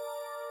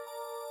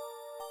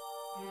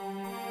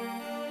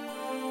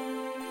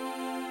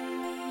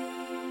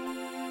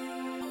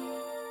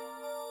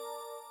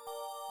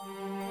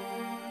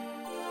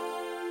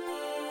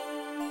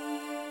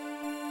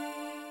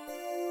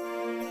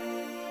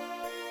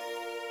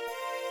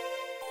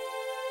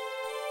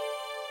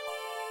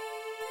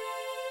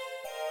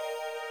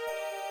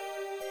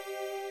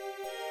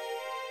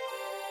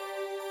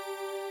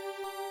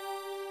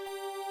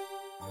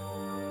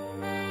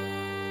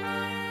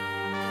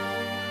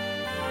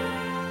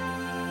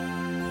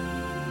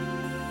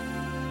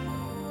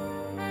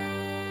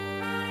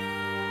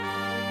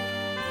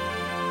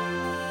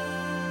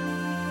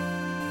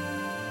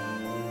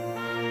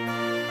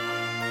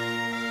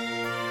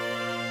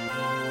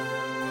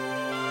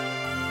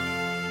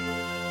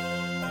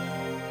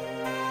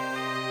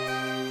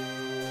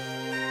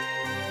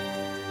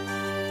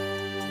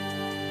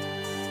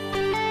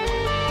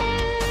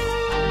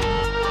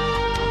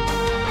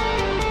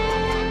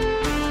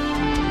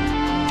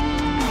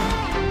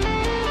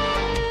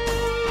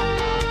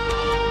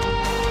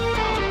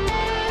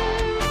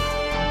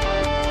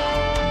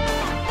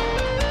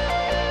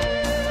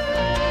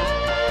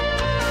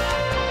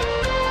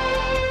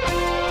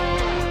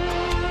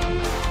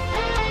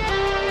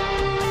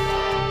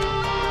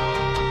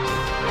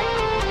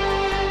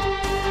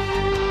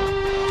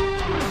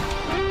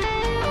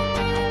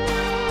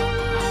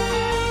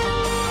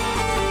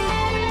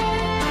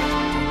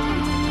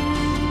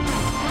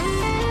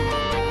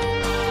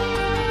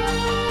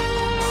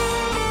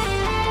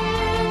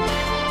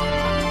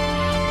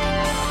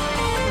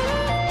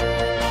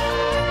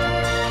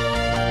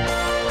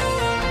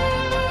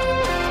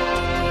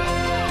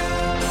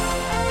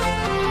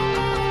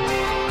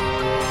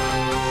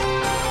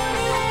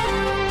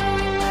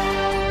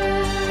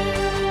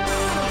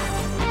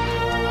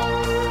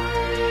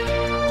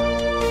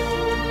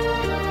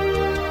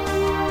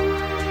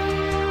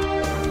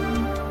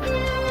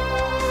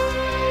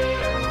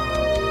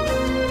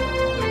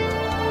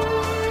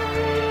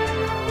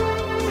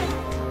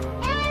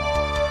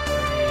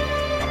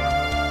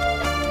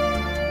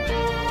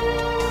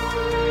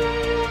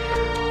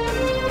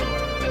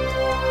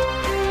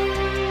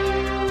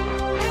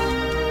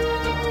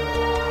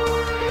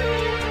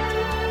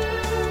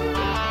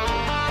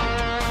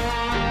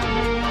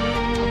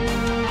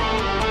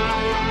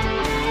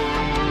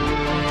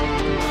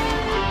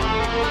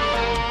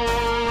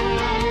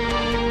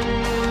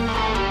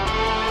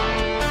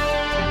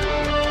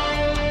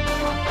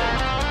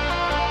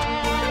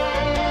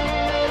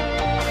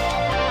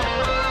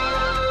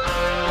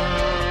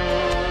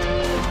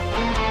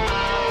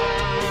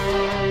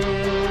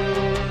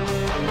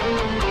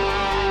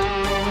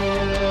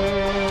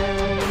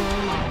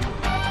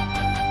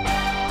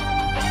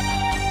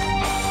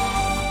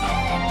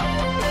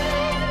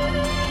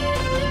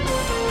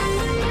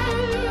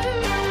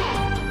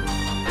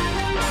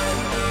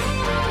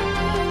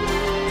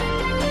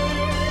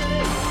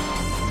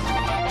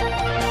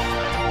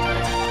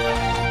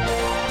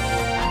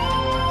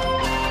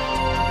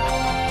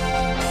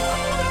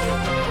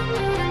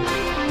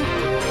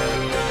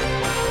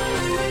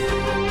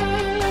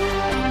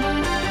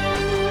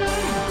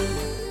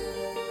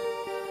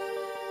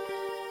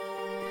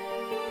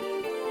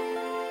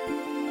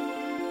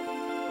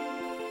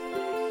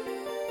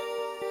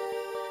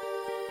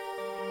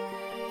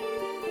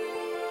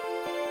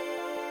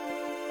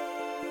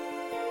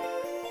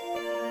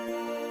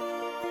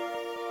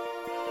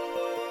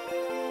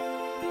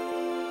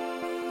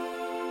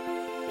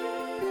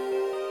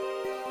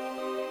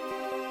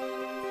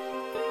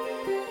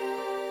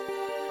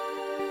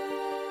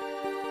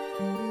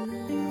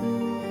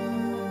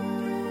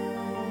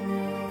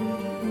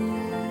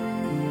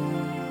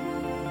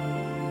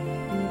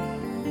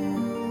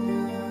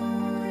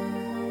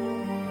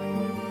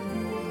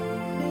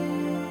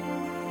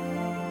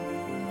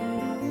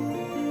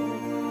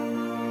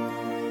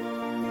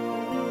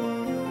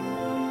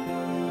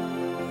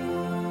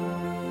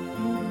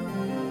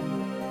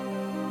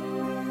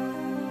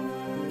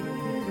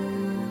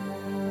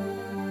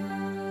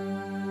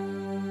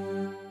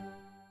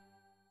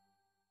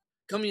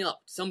 Coming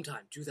up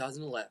sometime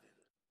 2011.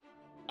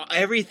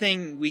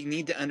 Everything we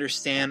need to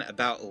understand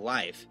about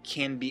life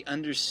can be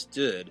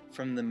understood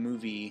from the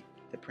movie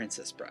The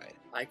Princess Bride.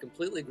 I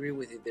completely agree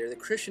with you there. The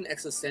Christian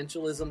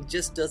existentialism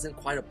just doesn't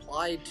quite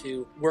apply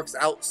to works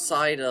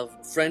outside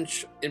of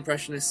French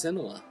Impressionist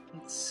cinema.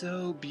 It's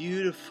so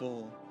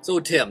beautiful. So,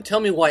 Tim, tell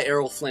me why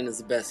Errol Flynn is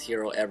the best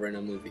hero ever in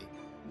a movie.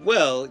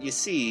 Well, you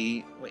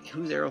see... Wait,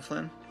 who's Errol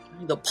Flynn?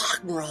 The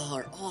Pakmara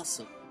are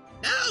awesome.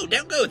 No,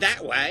 don't go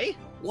that way.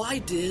 Why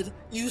did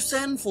you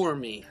send for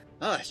me?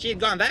 Oh, if she had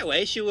gone that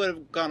way, she would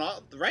have gone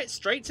all right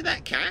straight to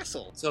that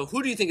castle. So,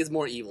 who do you think is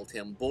more evil,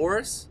 Tim?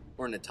 Boris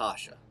or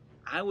Natasha?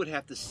 I would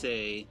have to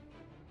say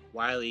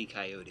Wile E.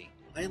 Coyote.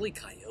 Wile E.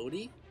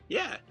 Coyote?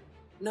 Yeah.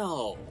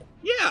 No.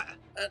 Yeah.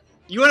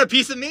 You want a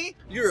piece of me?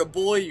 You're a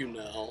boy, you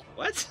know.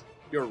 What?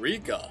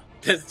 Eureka.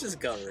 That's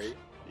discovery.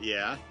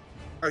 Yeah.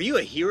 Are you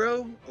a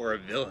hero or a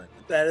villain?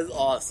 That is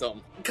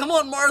awesome. Come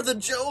on, Martha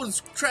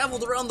Jones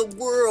traveled around the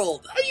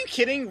world. Are you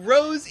kidding?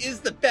 Rose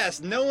is the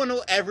best. No one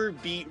will ever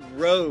beat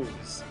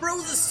Rose.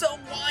 Rose is so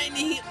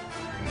whiny.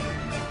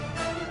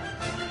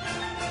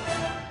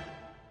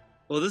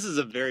 Well, this is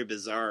a very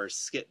bizarre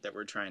skit that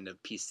we're trying to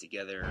piece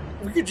together.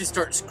 We could just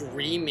start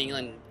screaming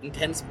in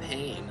intense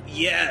pain.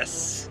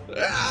 Yes!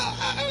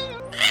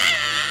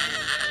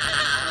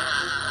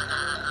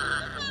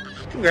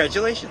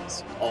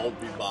 Congratulations. I'll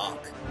be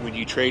back. When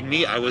you trained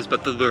me, I was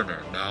but the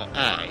learner. Now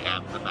I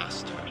am the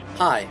master.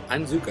 Hi,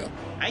 I'm Zuko.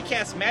 I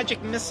cast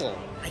Magic Missile.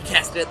 I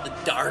cast it at the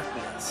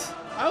darkness.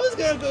 I was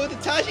gonna go to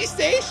Taji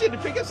Station to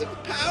pick up some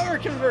power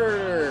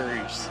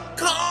converters.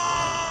 Call!